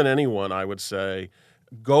more than anyone, I would say,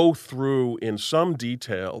 go through in some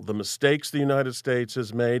detail the mistakes the United States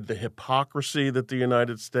has made, the hypocrisy that the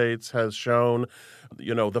United States has shown,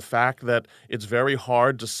 the fact that it's very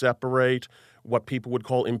hard to separate what people would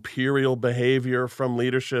call imperial behavior from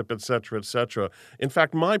leadership, et cetera, et cetera. In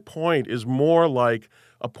fact, my point is more like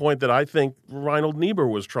a point that I think Reinhold Niebuhr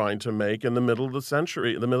was trying to make in the middle of the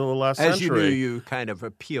last century. As you knew, you kind of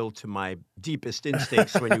appealed to my deepest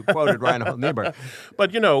instincts when you quoted Reinhold Niebuhr.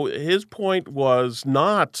 But, his point was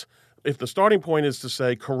not, if the starting point is to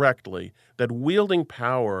say correctly that wielding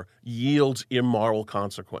power yields immoral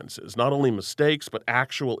consequences, not only mistakes, but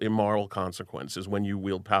actual immoral consequences when you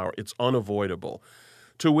wield power. It's unavoidable.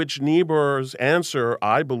 To which Niebuhr's answer,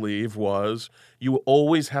 I believe, was you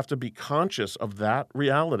always have to be conscious of that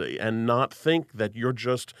reality and not think that you're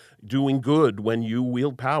just doing good when you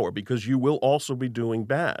wield power, because you will also be doing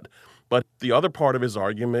bad. But the other part of his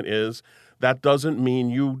argument is that doesn't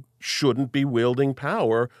mean you shouldn't be wielding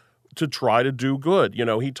power to try to do good.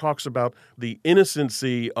 He talks about the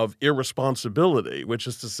innocency of irresponsibility, which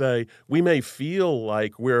is to say we may feel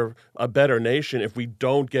like we're a better nation if we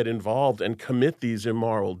don't get involved and commit these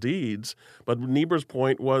immoral deeds. But Niebuhr's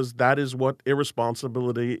point was that is what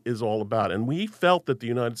irresponsibility is all about. And we felt that the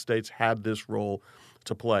United States had this role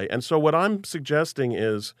to play. And so what I'm suggesting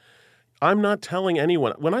is I'm not telling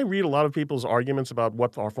anyone. When I read a lot of people's arguments about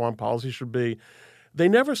what our foreign policy should be, they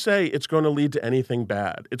never say it's going to lead to anything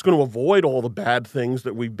bad. It's going to avoid all the bad things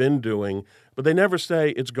that we've been doing, but they never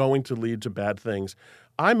say it's going to lead to bad things.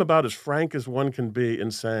 I'm about as frank as one can be in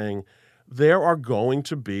saying there are going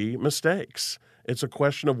to be mistakes. It's a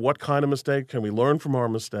question of what kind of mistake can we learn from our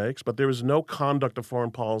mistakes, but there is no conduct of foreign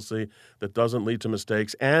policy that doesn't lead to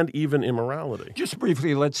mistakes and even immorality. Just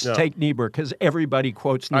briefly, let's take Niebuhr, because everybody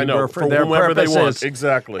quotes Niebuhr I know, for their whomever purposes. They want.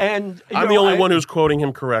 Exactly. And I'm the only one who's quoting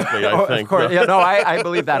him correctly, I think. Of course. I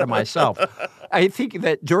believe that of myself. I think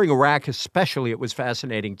that during Iraq especially, it was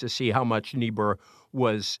fascinating to see how much Niebuhr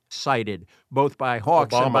was cited, both by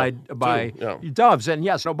hawks Obama, and by doves. And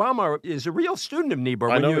yes, Obama is a real student of Niebuhr.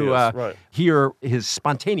 When you hear his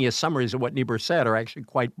spontaneous summaries of what Niebuhr said are actually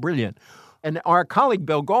quite brilliant. And our colleague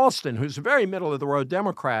Bill Galston, who's a very middle-of-the-road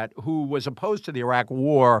Democrat who was opposed to the Iraq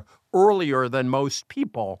War earlier than most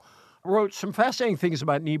people, wrote some fascinating things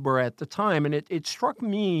about Niebuhr at the time. And it struck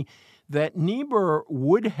me that Niebuhr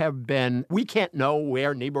would have been, we can't know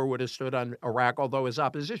where Niebuhr would have stood on Iraq, although his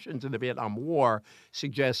opposition to the Vietnam War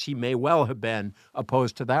suggests he may well have been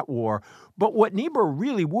opposed to that war. But what Niebuhr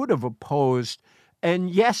really would have opposed, and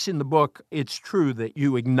yes, in the book, it's true that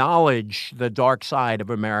you acknowledge the dark side of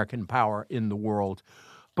American power in the world.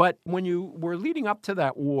 But when you were leading up to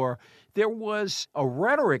that war, there was a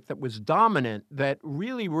rhetoric that was dominant that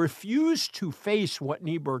really refused to face what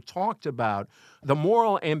Niebuhr talked about, the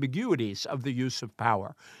moral ambiguities of the use of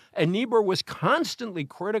power. And Niebuhr was constantly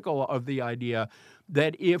critical of the idea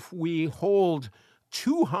that if we hold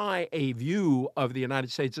too high a view of the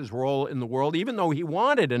United States' role in the world, even though he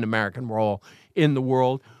wanted an American role in the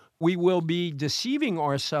world, we will be deceiving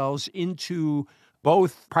ourselves into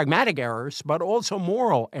both pragmatic errors, but also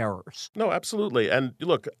moral errors. No, absolutely. And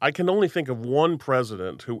look, I can only think of one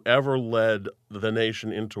president who ever led the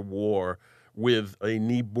nation into war with a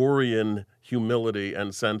Niebuhrian humility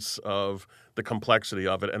and sense of the complexity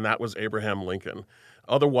of it, and that was Abraham Lincoln.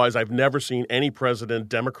 Otherwise, I've never seen any president,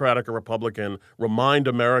 Democratic or Republican, remind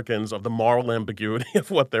Americans of the moral ambiguity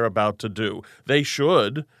of what they're about to do. They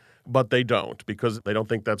should, but they don't, because they don't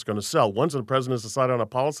think that's going to sell. Once the president has decided on a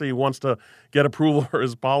policy, he wants to get approval for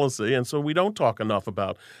his policy, and so we don't talk enough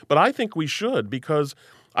about. But I think we should, because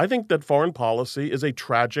I think that foreign policy is a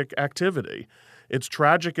tragic activity. It's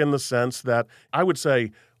tragic in the sense that I would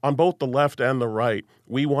say on both the left and the right,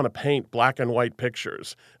 we want to paint black and white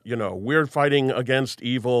pictures. You know, we're fighting against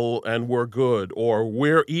evil and we're good, or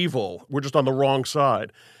we're evil, we're just on the wrong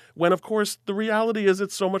side. When, of course, the reality is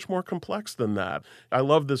it's so much more complex than that. I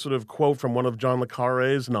love this sort of quote from one of John le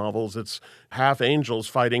Carré's novels. It's half angels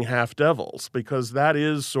fighting half devils, because that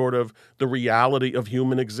is sort of the reality of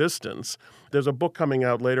human existence. There's a book coming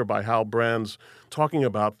out later by Hal Brands talking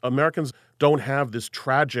about Americans don't have this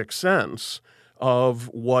tragic sense of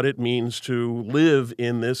what it means to live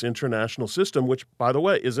in this international system, which, by the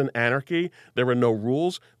way, is an anarchy. There are no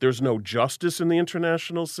rules. There's no justice in the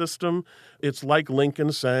international system. It's like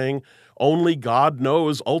Lincoln saying, only God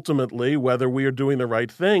knows ultimately whether we are doing the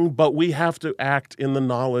right thing, but we have to act in the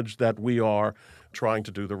knowledge that we are trying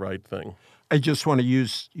to do the right thing. I just want to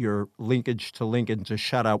use your linkage to Lincoln to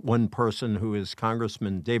shout out one person who is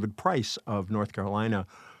Congressman David Price of North Carolina,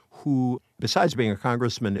 who, besides being a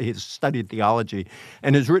congressman, has studied theology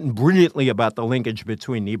and has written brilliantly about the linkage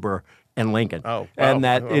between Niebuhr and Lincoln. Oh, wow. And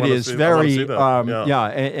that it is very, Yeah.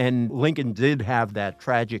 and Lincoln did have that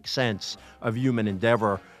tragic sense of human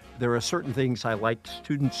endeavor. There are certain things I like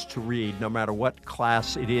students to read, no matter what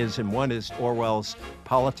class it is, and one is Orwell's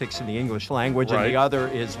Politics in the English Language, Right. and the other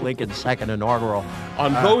is Lincoln's second inaugural.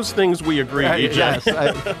 On those things we agree, EJ. Yes.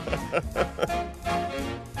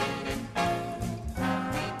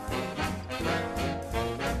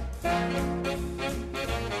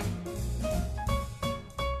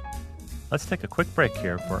 Let's take a quick break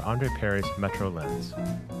here for Andre Perry's Metro Lens.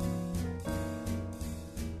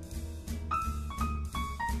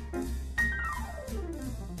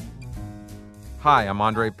 Hi, I'm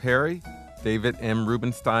Andre Perry, David M.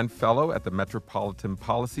 Rubenstein Fellow at the Metropolitan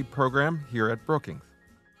Policy Program here at Brookings.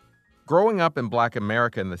 Growing up in Black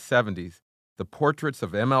America in the 70s, the portraits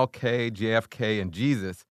of MLK, JFK, and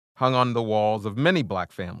Jesus hung on the walls of many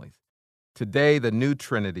Black families. Today, the new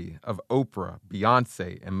trinity of Oprah,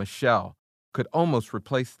 Beyoncé, and Michelle could almost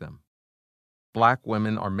replace them. Black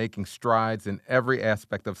women are making strides in every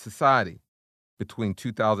aspect of society. Between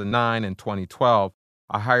 2009 and 2012,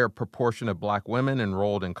 a higher proportion of Black women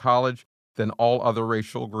enrolled in college than all other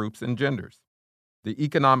racial groups and genders. The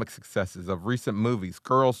economic successes of recent movies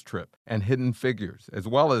Girls Trip and Hidden Figures, as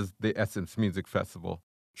well as the Essence Music Festival,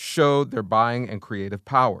 showed their buying and creative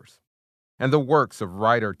powers. And the works of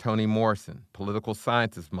writer Toni Morrison, political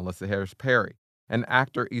scientist Melissa Harris Perry, and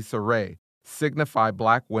actor Issa Rae signify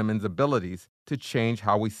Black women's abilities to change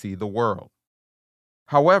how we see the world.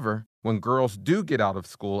 However, when girls do get out of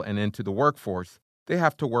school and into the workforce, they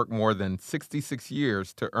have to work more than 66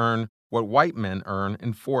 years to earn what white men earn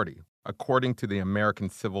in 40, according to the American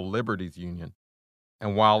Civil Liberties Union.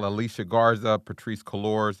 And while Alicia Garza, Patrisse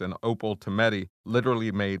Cullors, and Opal Tometi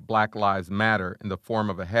literally made Black Lives Matter in the form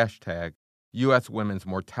of a hashtag, U.S. women's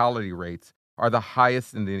mortality rates are the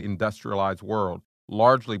highest in the industrialized world,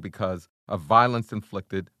 largely because of violence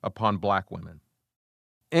inflicted upon Black women.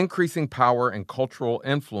 Increasing power and cultural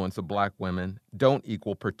influence of Black women don't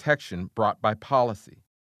equal protection brought by policy.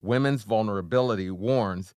 Women's vulnerability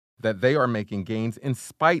warns that they are making gains in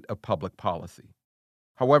spite of public policy.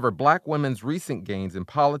 However, Black women's recent gains in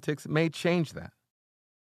politics may change that.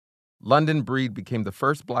 London Breed became the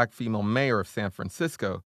first Black female mayor of San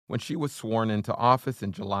Francisco when she was sworn into office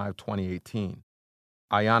in July of 2018.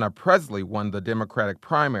 Ayanna Pressley won the Democratic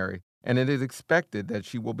primary, and it is expected that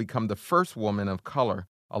she will become the first woman of color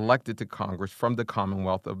elected to Congress from the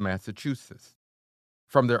Commonwealth of Massachusetts.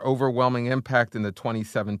 From their overwhelming impact in the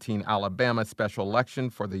 2017 Alabama special election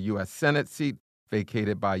for the U.S. Senate seat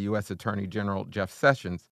vacated by U.S. Attorney General Jeff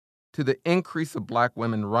Sessions, to the increase of Black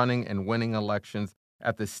women running and winning elections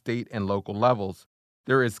at the state and local levels,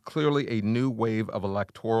 there is clearly a new wave of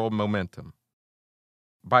electoral momentum.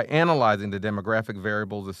 By analyzing the demographic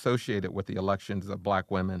variables associated with the elections of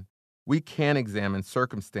Black women, we can examine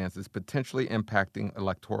circumstances potentially impacting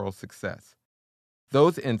electoral success.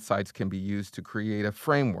 Those insights can be used to create a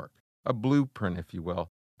framework, a blueprint, if you will,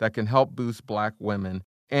 that can help boost Black women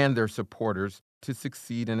and their supporters to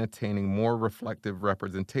succeed in attaining more reflective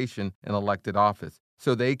representation in elected office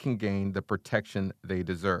so they can gain the protection they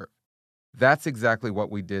deserve. That's exactly what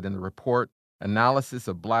we did in the report, Analysis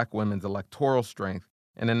of Black Women's Electoral Strength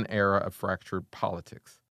in an Era of Fractured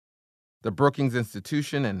Politics. The Brookings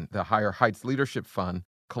Institution and the Higher Heights Leadership Fund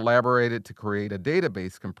collaborated to create a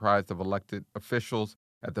database comprised of elected officials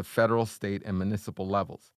at the federal, state, and municipal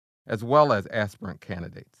levels, as well as aspirant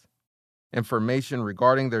candidates. Information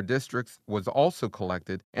regarding their districts was also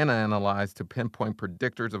collected and analyzed to pinpoint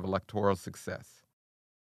predictors of electoral success.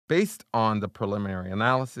 Based on the preliminary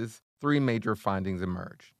analysis, 3 major findings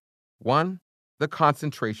emerged. 1, the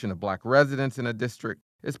concentration of Black residents in a district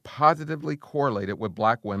is positively correlated with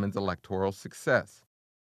Black women's electoral success.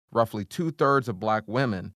 Roughly 2/3 of Black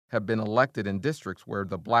women have been elected in districts where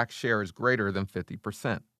the Black share is greater than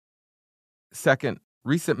 50%. Second,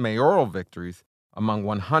 recent mayoral victories among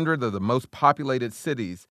 100 of the most populated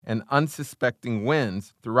cities and unsuspecting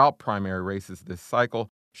wins throughout primary races this cycle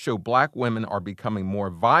show Black women are becoming more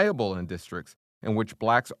viable in districts in which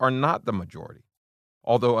Blacks are not the majority.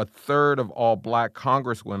 Although 1/3 of all Black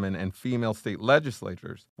congresswomen and female state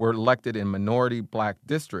legislators were elected in minority Black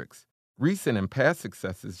districts, recent and past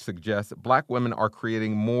successes suggest that Black women are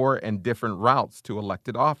creating more and different routes to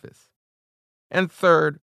elected office. And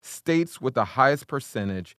third, states with the highest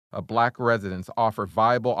percentage of Black residents offer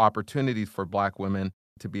viable opportunities for Black women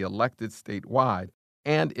to be elected statewide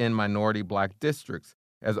and in minority Black districts,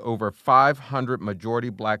 as over 500 majority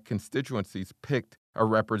Black constituencies picked a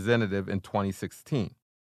representative in 2016.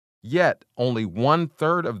 Yet, only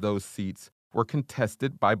 1/3 of those seats were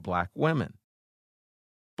contested by Black women.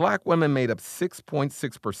 Black women made up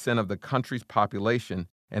 6.6% of the country's population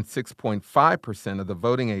and 6.5% of the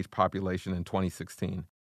voting age population in 2016,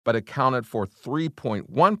 but accounted for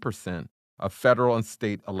 3.1% of federal and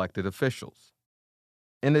state elected officials.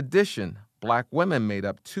 In addition, Black women made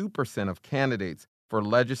up 2% of candidates for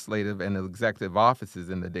legislative and executive offices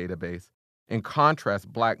in the database. In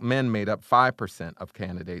contrast, Black men made up 5% of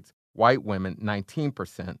candidates, white women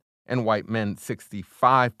 19%, and white men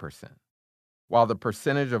 65%. While the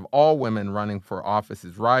percentage of all women running for office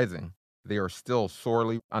is rising, they are still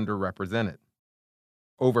sorely underrepresented.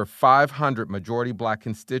 Over 500 majority Black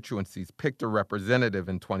constituencies picked a representative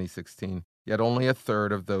in 2016, yet only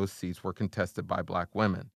 1/3 of those seats were contested by Black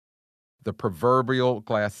women. The proverbial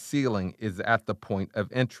glass ceiling is at the point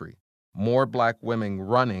of entry. More Black women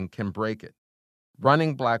running can break it.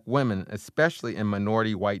 Running Black women, especially in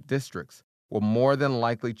minority white districts, will more than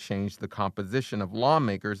likely change the composition of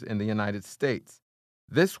lawmakers in the United States.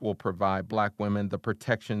 This will provide Black women the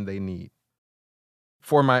protection they need.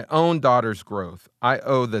 For my own daughter's growth, I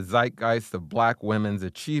owe the zeitgeist of Black women's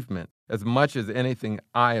achievement as much as anything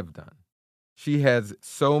I have done. She has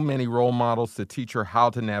so many role models to teach her how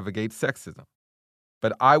to navigate sexism.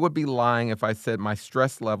 But I would be lying if I said my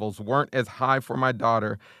stress levels weren't as high for my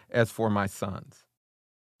daughter as for my sons.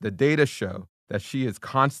 The data show that she is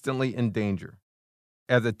constantly in danger.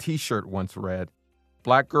 As a t-shirt once read,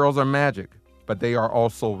 Black girls are magic, but they are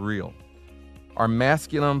also real. Our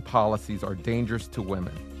masculine policies are dangerous to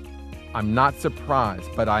women. I'm not surprised,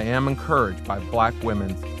 but I am encouraged by Black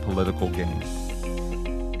women's political gains.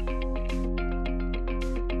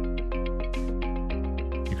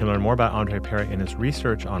 You can learn more about Andre Perry and his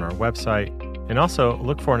research on our website, and also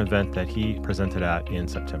look for an event that he presented at in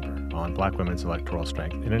September on Black women's electoral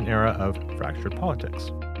strength in an era of fractured politics.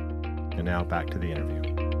 And now back to the interview.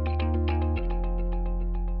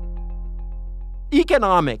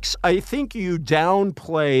 Economics. I think you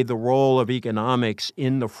downplay the role of economics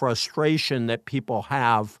in the frustration that people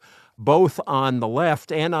have both on the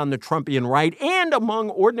left and on the Trumpian right, and among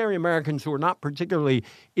ordinary Americans who are not particularly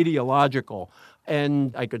ideological.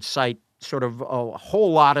 And I could cite sort of a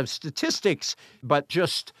whole lot of statistics, but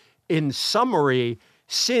just in summary,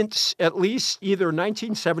 since at least either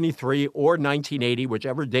 1973 or 1980,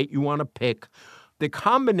 whichever date you want to pick, the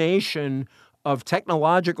combination of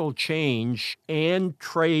technological change and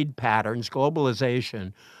trade patterns,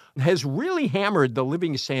 globalization, has really hammered the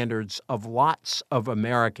living standards of lots of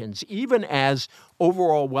Americans. Even as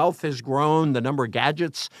overall wealth has grown, the number of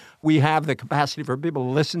gadgets we have, the capacity for people to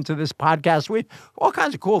listen to this podcast, all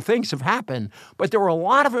kinds of cool things have happened. But there were a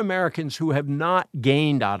lot of Americans who have not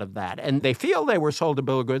gained out of that. And they feel they were sold a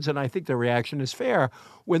bill of goods, and I think the reaction is fair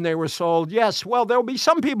when they were sold, yes, well, there'll be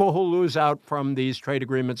some people who lose out from these trade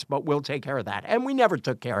agreements, but we'll take care of that. And we never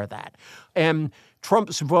took care of that. And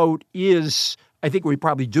Trump's vote is, I think we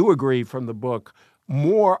probably do agree from the book,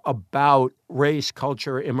 more about race,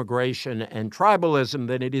 culture, immigration, and tribalism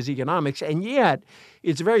than it is economics. And yet,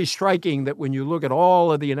 it's very striking that when you look at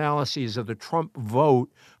all of the analyses of the Trump vote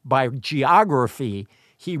by geography,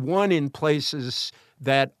 he won in places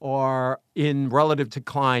that are in relative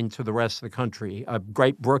decline to the rest of the country. A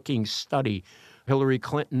great Brookings study. Hillary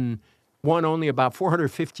Clinton won only about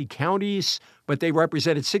 450 counties, but they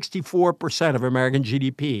represented 64% of American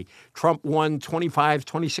GDP. Trump won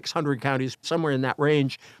 2,600 counties, somewhere in that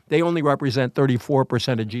range. They only represent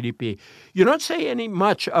 34% of GDP. You don't say any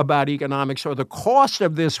much about economics or the cost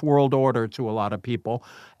of this world order to a lot of people.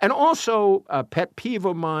 And also, a pet peeve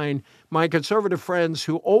of mine, my conservative friends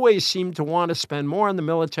who always seem to want to spend more on the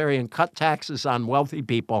military and cut taxes on wealthy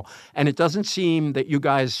people. And it doesn't seem that you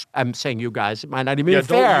guys, I'm saying you guys, it might not even be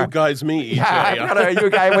fair. Don't you guys me, EJ. Yeah, you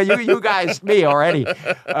guys, well, you guys me already.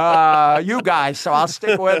 You guys, so I'll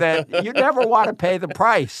stick with it. You never want to pay the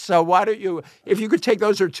price. So why don't you, if you could take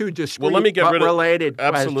those are two discrete let me get rid of related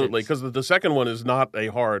absolutely, because the second one is not a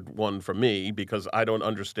hard one for me because I don't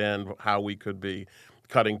understand how we could be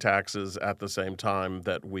cutting taxes at the same time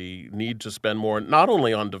that we need to spend more, not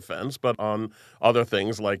only on defense, but on other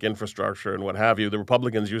things like infrastructure and what have you. The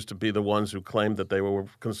Republicans used to be the ones who claimed that they were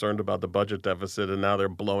concerned about the budget deficit, and now they're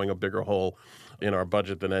blowing a bigger hole in our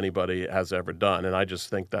budget than anybody has ever done. And I just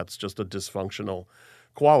think that's just a dysfunctional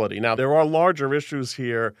quality. Now, there are larger issues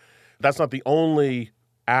here. That's not the only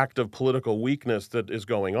act of political weakness that is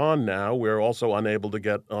going on now. We're also unable to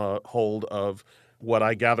get hold of what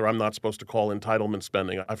I gather I'm not supposed to call entitlement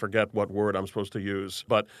spending. I forget what word I'm supposed to use.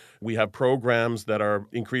 But we have programs that are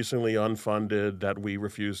increasingly unfunded that we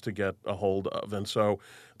refuse to get a hold of. And so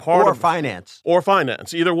finance. Or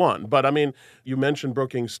finance, either one. But I mean, you mentioned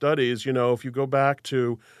Brookings studies. You know, if you go back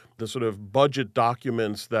to the sort of budget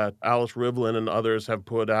documents that Alice Rivlin and others have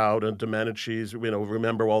put out, and Domenicis,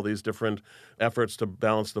 remember all these different efforts to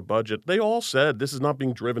balance the budget. They all said this is not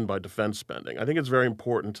being driven by defense spending. I think it's very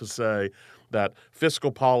important to say that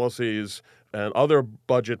fiscal policies and other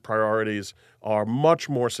budget priorities are much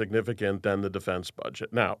more significant than the defense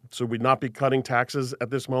budget. Now, should we not be cutting taxes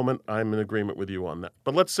at this moment? I'm in agreement with you on that.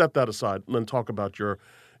 But let's set that aside and talk about your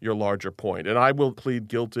larger point. And I will plead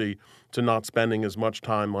guilty to not spending as much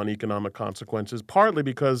time on economic consequences, partly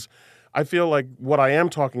because I feel like what I am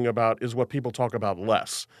talking about is what people talk about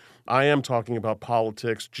less. I am talking about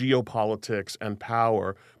politics, geopolitics, and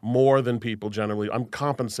power more than people generally. I'm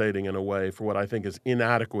compensating in a way for what I think is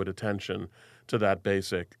inadequate attention to that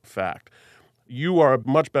basic fact. You are a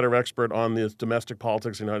much better expert on the domestic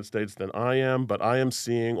politics of the United States than I am, but I am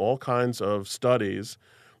seeing all kinds of studies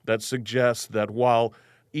that suggest that while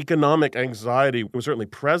economic anxiety was certainly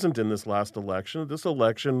present in this last election, this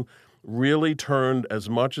election really turned as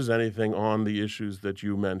much as anything on the issues that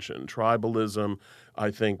you mentioned. Tribalism, I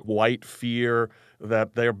think white fear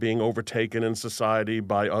that they're being overtaken in society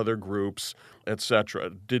by other groups, etc.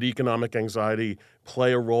 Did economic anxiety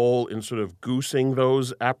play a role in sort of goosing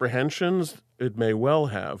those apprehensions? It may well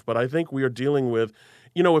have. But I think we are dealing with,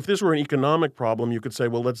 if this were an economic problem, you could say,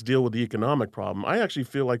 well, let's deal with the economic problem. I actually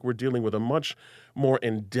feel like we're dealing with a much more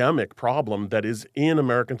endemic problem that is in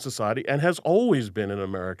American society and has always been in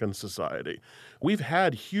American society. We've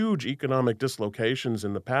had huge economic dislocations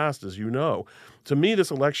in the past, as you know. To me,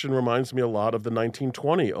 this election reminds me a lot of the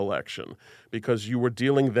 1920 election because you were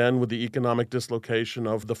dealing then with the economic dislocation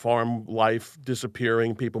of the farm life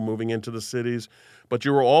disappearing, people moving into the cities, but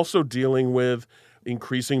you were also dealing with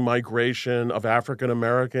increasing migration of African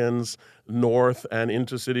Americans north and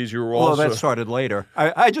into cities. You were also... Well, that started later.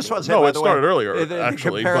 I just want to say, no, by it the started way, earlier, the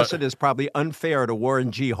actually. comparison is probably unfair to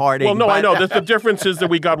Warren G. Harding. Well, no, I know. The difference is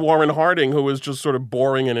that we got Warren Harding, who was just sort of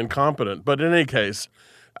boring and incompetent. But in any case,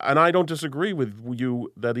 and I don't disagree with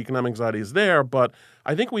you that economic anxiety is there, but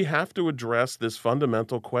I think we have to address this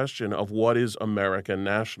fundamental question of what is American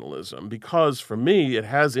nationalism, because for me, it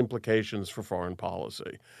has implications for foreign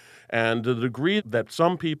policy. And to the degree that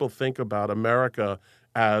some people think about America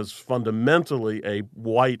as fundamentally a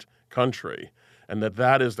white country, and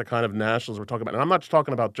that is the kind of nationalism we're talking about. And I'm not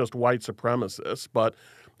talking about just white supremacists, but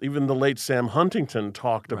even the late Sam Huntington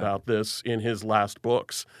talked about this in his last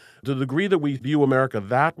books. To the degree that we view America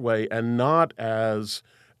that way and not as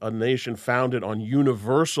a nation founded on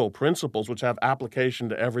universal principles which have application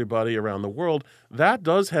to everybody around the world, that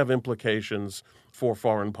does have implications for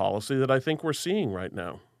foreign policy that I think we're seeing right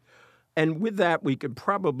now. And with that, we could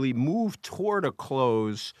probably move toward a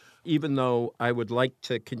close, even though I would like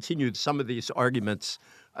to continue some of these arguments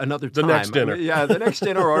another time. The next dinner. Yeah, the next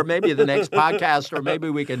dinner, or maybe the next podcast, or maybe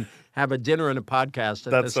we can have a dinner and a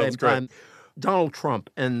podcast at the same time. Donald Trump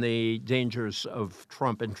and the dangers of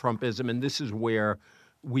Trump and Trumpism, and this is where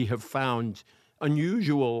we have found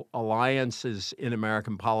unusual alliances in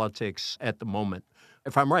American politics at the moment.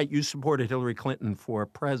 If I'm right, you supported Hillary Clinton for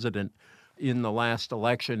president in the last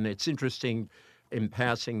election. It's interesting in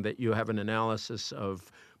passing that you have an analysis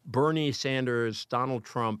of Bernie Sanders, Donald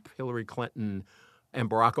Trump, Hillary Clinton, and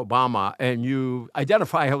Barack Obama, and you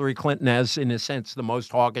identify Hillary Clinton as, in a sense, the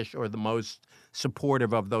most hawkish or the most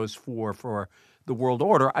supportive of those four for the world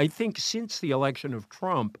order. I think since the election of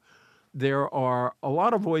Trump, there are a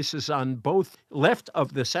lot of voices on both left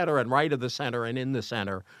of the center and right of the center and in the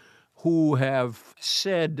center who have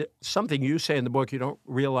said something you say in the book: you don't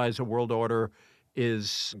realize a world order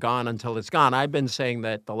is gone until it's gone. I've been saying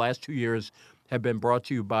that the last 2 years have been brought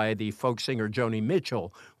to you by the folk singer Joni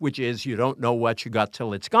Mitchell, which is you don't know what you got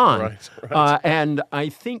till it's gone. Right. And I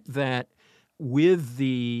think that with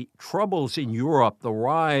the troubles in Europe, the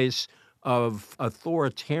rise of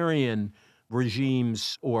authoritarian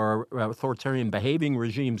regimes or authoritarian behaving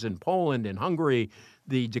regimes in Poland and Hungary,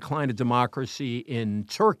 the decline of democracy in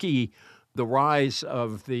Turkey, the rise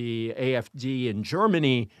of the AfD in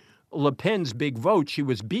Germany, Le Pen's big vote, she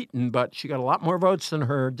was beaten, but she got a lot more votes than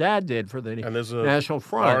her dad did for the National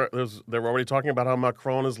Front. They're already talking about how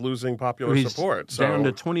Macron is losing popular support. Down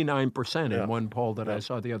to 29% in one poll that I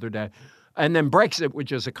saw the other day. And then Brexit,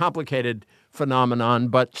 which is a complicated phenomenon,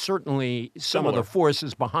 but certainly some of the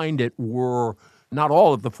forces behind it were, not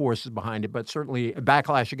all of the forces behind it, but certainly a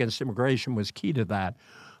backlash against immigration was key to that.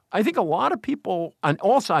 I think a lot of people on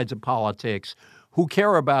all sides of politics who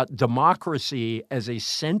care about democracy as a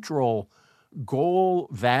central goal,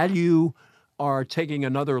 value, are taking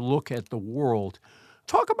another look at the world.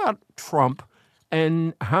 Talk about Trump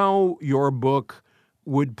and how your book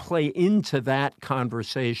would play into that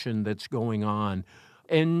conversation that's going on.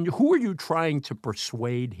 And who are you trying to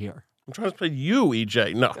persuade here? I'm trying to persuade you,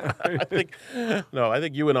 EJ. No, I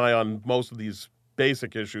think you and I on most of these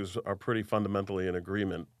basic issues are pretty fundamentally in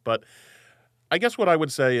agreement. But I guess what I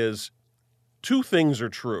would say is two things are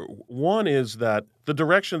true. One is that the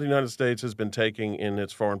direction the United States has been taking in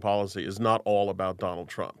its foreign policy is not all about Donald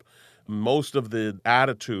Trump. Most of the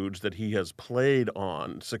attitudes that he has played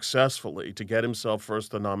on successfully to get himself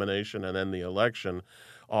first the nomination and then the election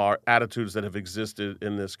are attitudes that have existed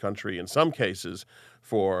in this country in some cases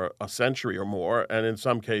for a century or more, and in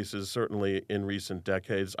some cases, certainly in recent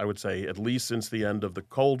decades, I would say at least since the end of the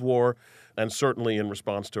Cold War, and certainly in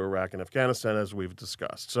response to Iraq and Afghanistan, as we've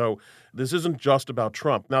discussed. So this isn't just about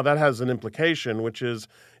Trump. Now, that has an implication, which is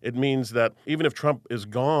it means that even if Trump is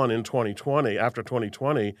gone in 2020, after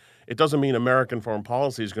 2020, it doesn't mean American foreign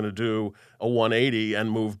policy is going to do a 180 and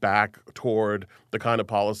move back toward the kind of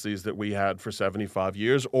policies that we had for 75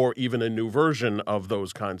 years, or even a new version of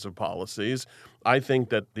those kinds of policies. I think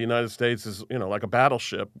that the United States is, like a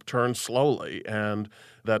battleship, turns slowly, and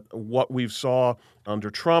that what we saw under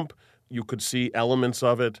Trump, you could see elements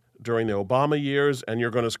of it during the Obama years, and you're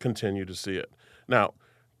going to continue to see it. Now,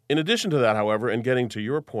 in addition to that, however, and getting to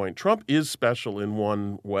your point, Trump is special in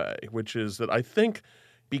one way, which is that I think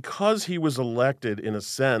because he was elected, in a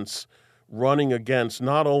sense, running against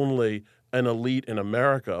not only an elite in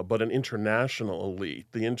America, but an international elite.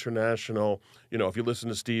 The international, if you listen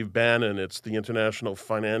to Steve Bannon, it's the international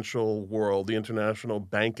financial world, the international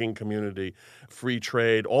banking community, free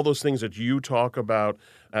trade, all those things that you talk about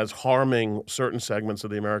as harming certain segments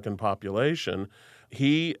of the American population.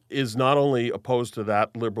 He is not only opposed to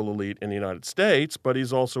that liberal elite in the United States, but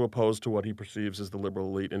he's also opposed to what he perceives as the liberal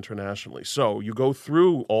elite internationally. So you go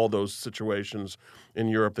through all those situations in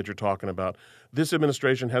Europe that you're talking about. This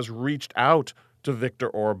administration has reached out to Viktor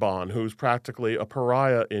Orban, who's practically a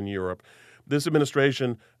pariah in Europe. This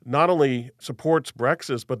administration not only supports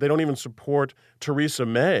Brexit, but they don't even support Theresa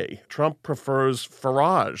May. Trump prefers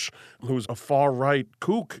Farage, who's a far-right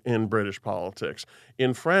kook in British politics.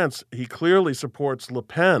 In France, he clearly supports Le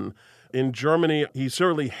Pen. In Germany, he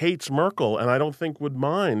certainly hates Merkel, and I don't think would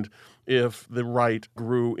mind if the right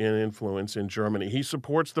grew in influence in Germany. He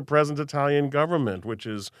supports the present Italian government, which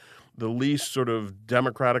is the least sort of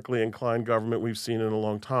democratically inclined government we've seen in a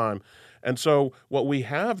long time. And so what we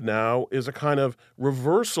have now is a kind of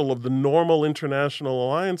reversal of the normal international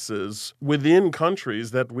alliances within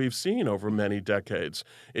countries that we've seen over many decades.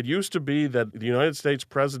 It used to be that the United States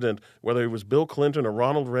president, whether it was Bill Clinton or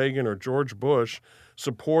Ronald Reagan or George Bush,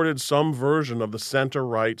 supported some version of the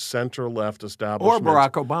center-right, center-left Or establishment.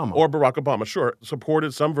 Barack Obama. Or Barack Obama, sure,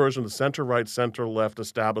 supported some version of the center-right, center-left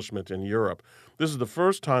establishment in Europe. This is the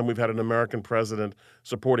first time we've had an American president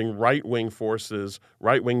supporting right-wing forces,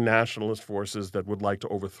 right-wing nationalist forces that would like to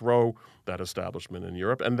overthrow that establishment in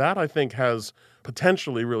Europe. And that, I think, has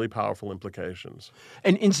potentially really powerful implications.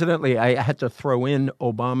 And incidentally, I had to throw in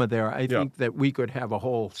Obama there. I think that we could have a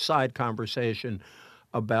whole side conversation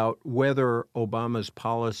about whether Obama's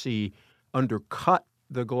policy undercut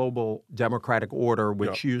the global democratic order,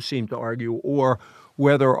 which you seem to argue, or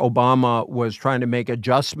whether Obama was trying to make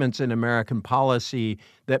adjustments in American policy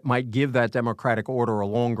that might give that democratic order a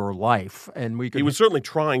longer life. And he was certainly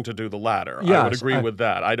trying to do the latter. Yes, I would agree with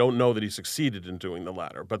that. I don't know that he succeeded in doing the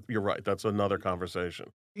latter, but you're right. That's another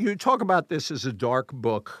conversation. You talk about this as a dark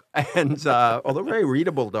book, and although a very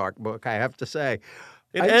readable dark book, I have to say.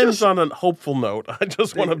 It ends on a hopeful note. I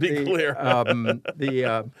just want to be clear. I'm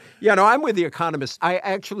with The Economist. I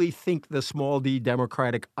actually think the small d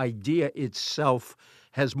democratic idea itself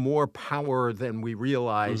has more power than we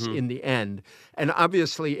realize in the end. And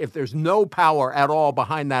obviously, if there's no power at all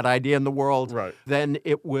behind that idea in the world, then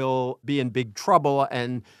it will be in big trouble.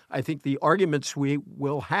 And I think the arguments we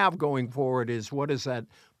will have going forward is, what does that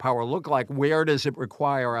power look like? Where does it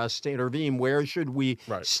require us to intervene? Where should we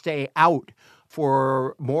stay out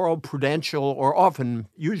for moral, prudential, or often,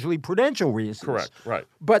 usually prudential reasons? Correct, right.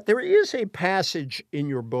 But there is a passage in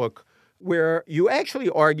your book where you actually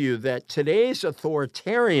argue that today's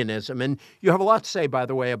authoritarianism, and you have a lot to say, by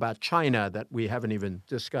the way, about China that we haven't even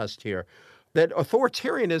discussed here, that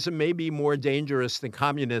authoritarianism may be more dangerous than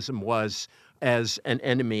communism was as an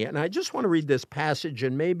enemy. And I just want to read this passage,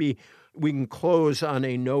 and maybe we can close on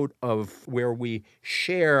a note of where we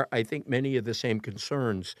share, I think, many of the same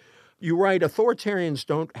concerns. You write, authoritarians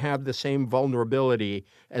don't have the same vulnerability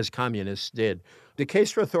as communists did. The case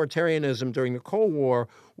for authoritarianism during the Cold War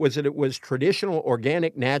was that it was traditional,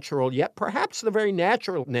 organic, natural, yet perhaps the very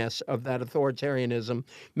naturalness of that authoritarianism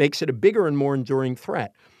makes it a bigger and more enduring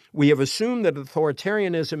threat. We have assumed that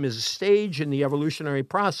authoritarianism is a stage in the evolutionary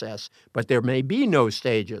process, but there may be no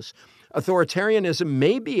stages. Authoritarianism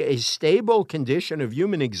may be a stable condition of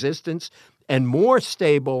human existence and more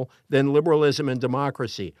stable than liberalism and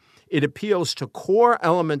democracy. It appeals to core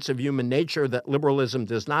elements of human nature that liberalism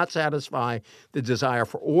does not satisfy: the desire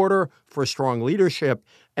for order, for strong leadership,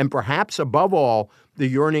 and perhaps above all, the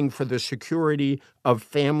yearning for the security of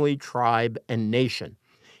family, tribe, and nation.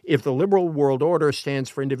 If the liberal world order stands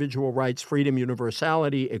for individual rights, freedom,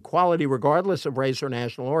 universality, equality, regardless of race or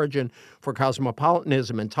national origin, for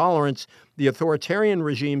cosmopolitanism and tolerance, the authoritarian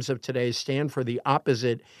regimes of today stand for the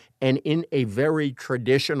opposite, and in a very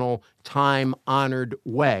traditional, time-honored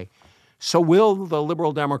way. So will the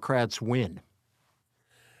liberal Democrats win?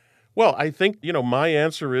 Well, I think, my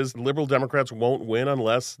answer is liberal Democrats won't win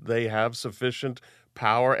unless they have sufficient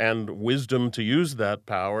power and wisdom to use that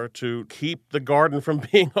power to keep the garden from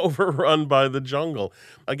being overrun by the jungle.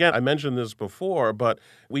 Again, I mentioned this before, but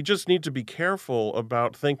we just need to be careful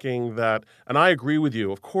about thinking that, and I agree with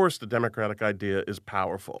you, of course the democratic idea is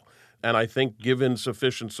powerful. And I think given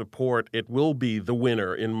sufficient support, it will be the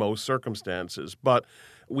winner in most circumstances. But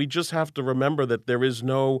we just have to remember that there is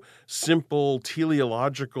no simple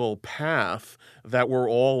teleological path that we're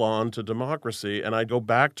all on to democracy. And I go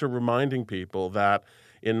back to reminding people that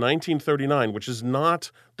in 1939, which is not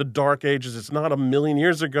the Dark Ages, it's not a million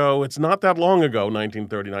years ago, it's not that long ago,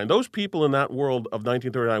 1939. Those people in that world of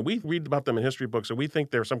 1939, we read about them in history books and we think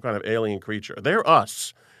they're some kind of alien creature. They're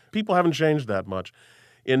us. People haven't changed that much.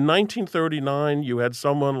 In 1939, you had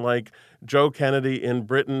someone like Joe Kennedy in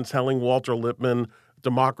Britain telling Walter Lippmann,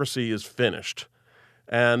 democracy is finished.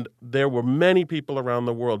 And there were many people around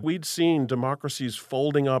the world. We'd seen democracies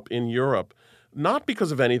folding up in Europe, not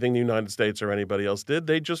because of anything the United States or anybody else did.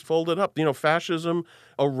 They just folded up. Fascism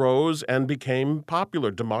arose and became popular.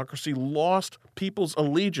 Democracy lost people's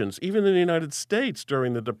allegiance. Even in the United States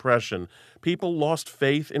during the Depression, people lost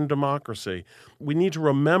faith in democracy. We need to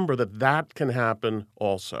remember that that can happen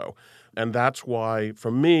also. And that's why,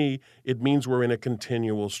 for me, it means we're in a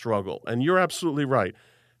continual struggle. And you're absolutely right.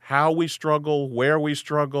 How we struggle, where we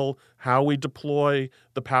struggle, how we deploy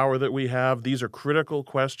the power that we have, these are critical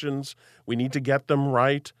questions. We need to get them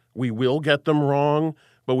right. We will get them wrong,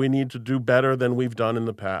 but we need to do better than we've done in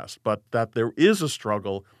the past. But that there is a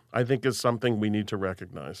struggle, I think, is something we need to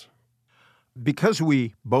recognize. Because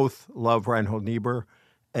we both love Reinhold Niebuhr,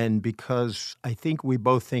 and because I think we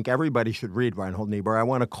both think everybody should read Reinhold Niebuhr, I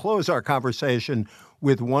want to close our conversation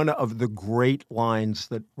with one of the great lines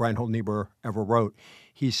that Reinhold Niebuhr ever wrote.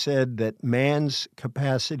 He said that man's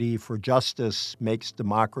capacity for justice makes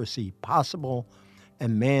democracy possible,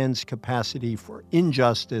 and man's capacity for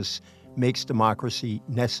injustice makes democracy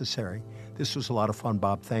necessary. This was a lot of fun,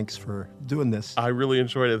 Bob. Thanks for doing this. I really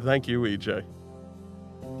enjoyed it. Thank you, EJ.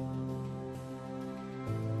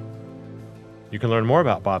 You can learn more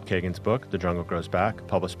about Bob Kagan's book, The Jungle Grows Back,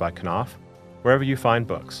 published by Knopf, wherever you find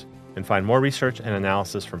books, and find more research and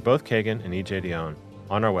analysis from both Kagan and E.J. Dionne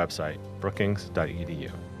on our website,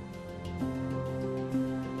 brookings.edu.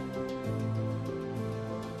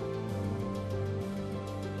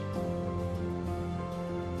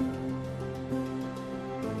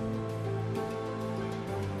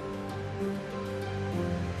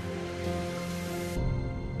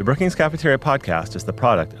 The Brookings Cafeteria podcast is the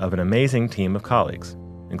product of an amazing team of colleagues,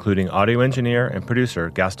 including audio engineer and producer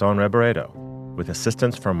Gaston Reboredo, with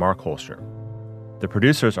assistance from Mark Holscher. The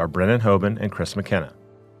producers are Brennan Hoban and Chris McKenna.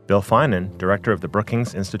 Bill Finan, director of the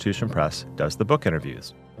Brookings Institution Press, does the book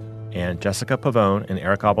interviews. And Jessica Pavone and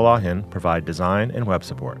Eric Abalahin provide design and web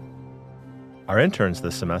support. Our interns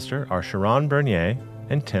this semester are Sharon Bernier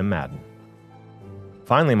and Tim Madden.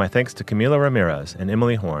 Finally, my thanks to Camila Ramirez and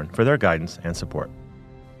Emily Horn for their guidance and support.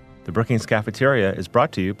 The Brookings Cafeteria is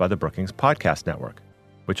brought to you by the Brookings Podcast Network,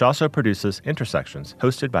 which also produces Intersections,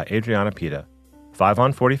 hosted by Adriana Pita, 5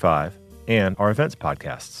 on 45, and our events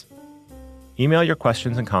podcasts. Email your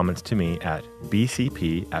questions and comments to me at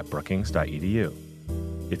bcp@brookings.edu.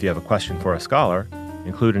 If you have a question for a scholar,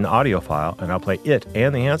 include an audio file and I'll play it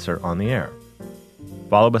and the answer on the air.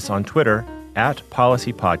 Follow us on Twitter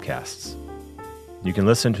 @PolicyPodcasts. You can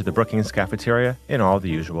listen to the Brookings Cafeteria in all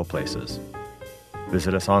the usual places.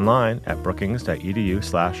 Visit us online at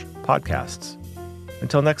brookings.edu/podcasts.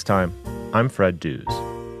 Until next time, I'm Fred Dews.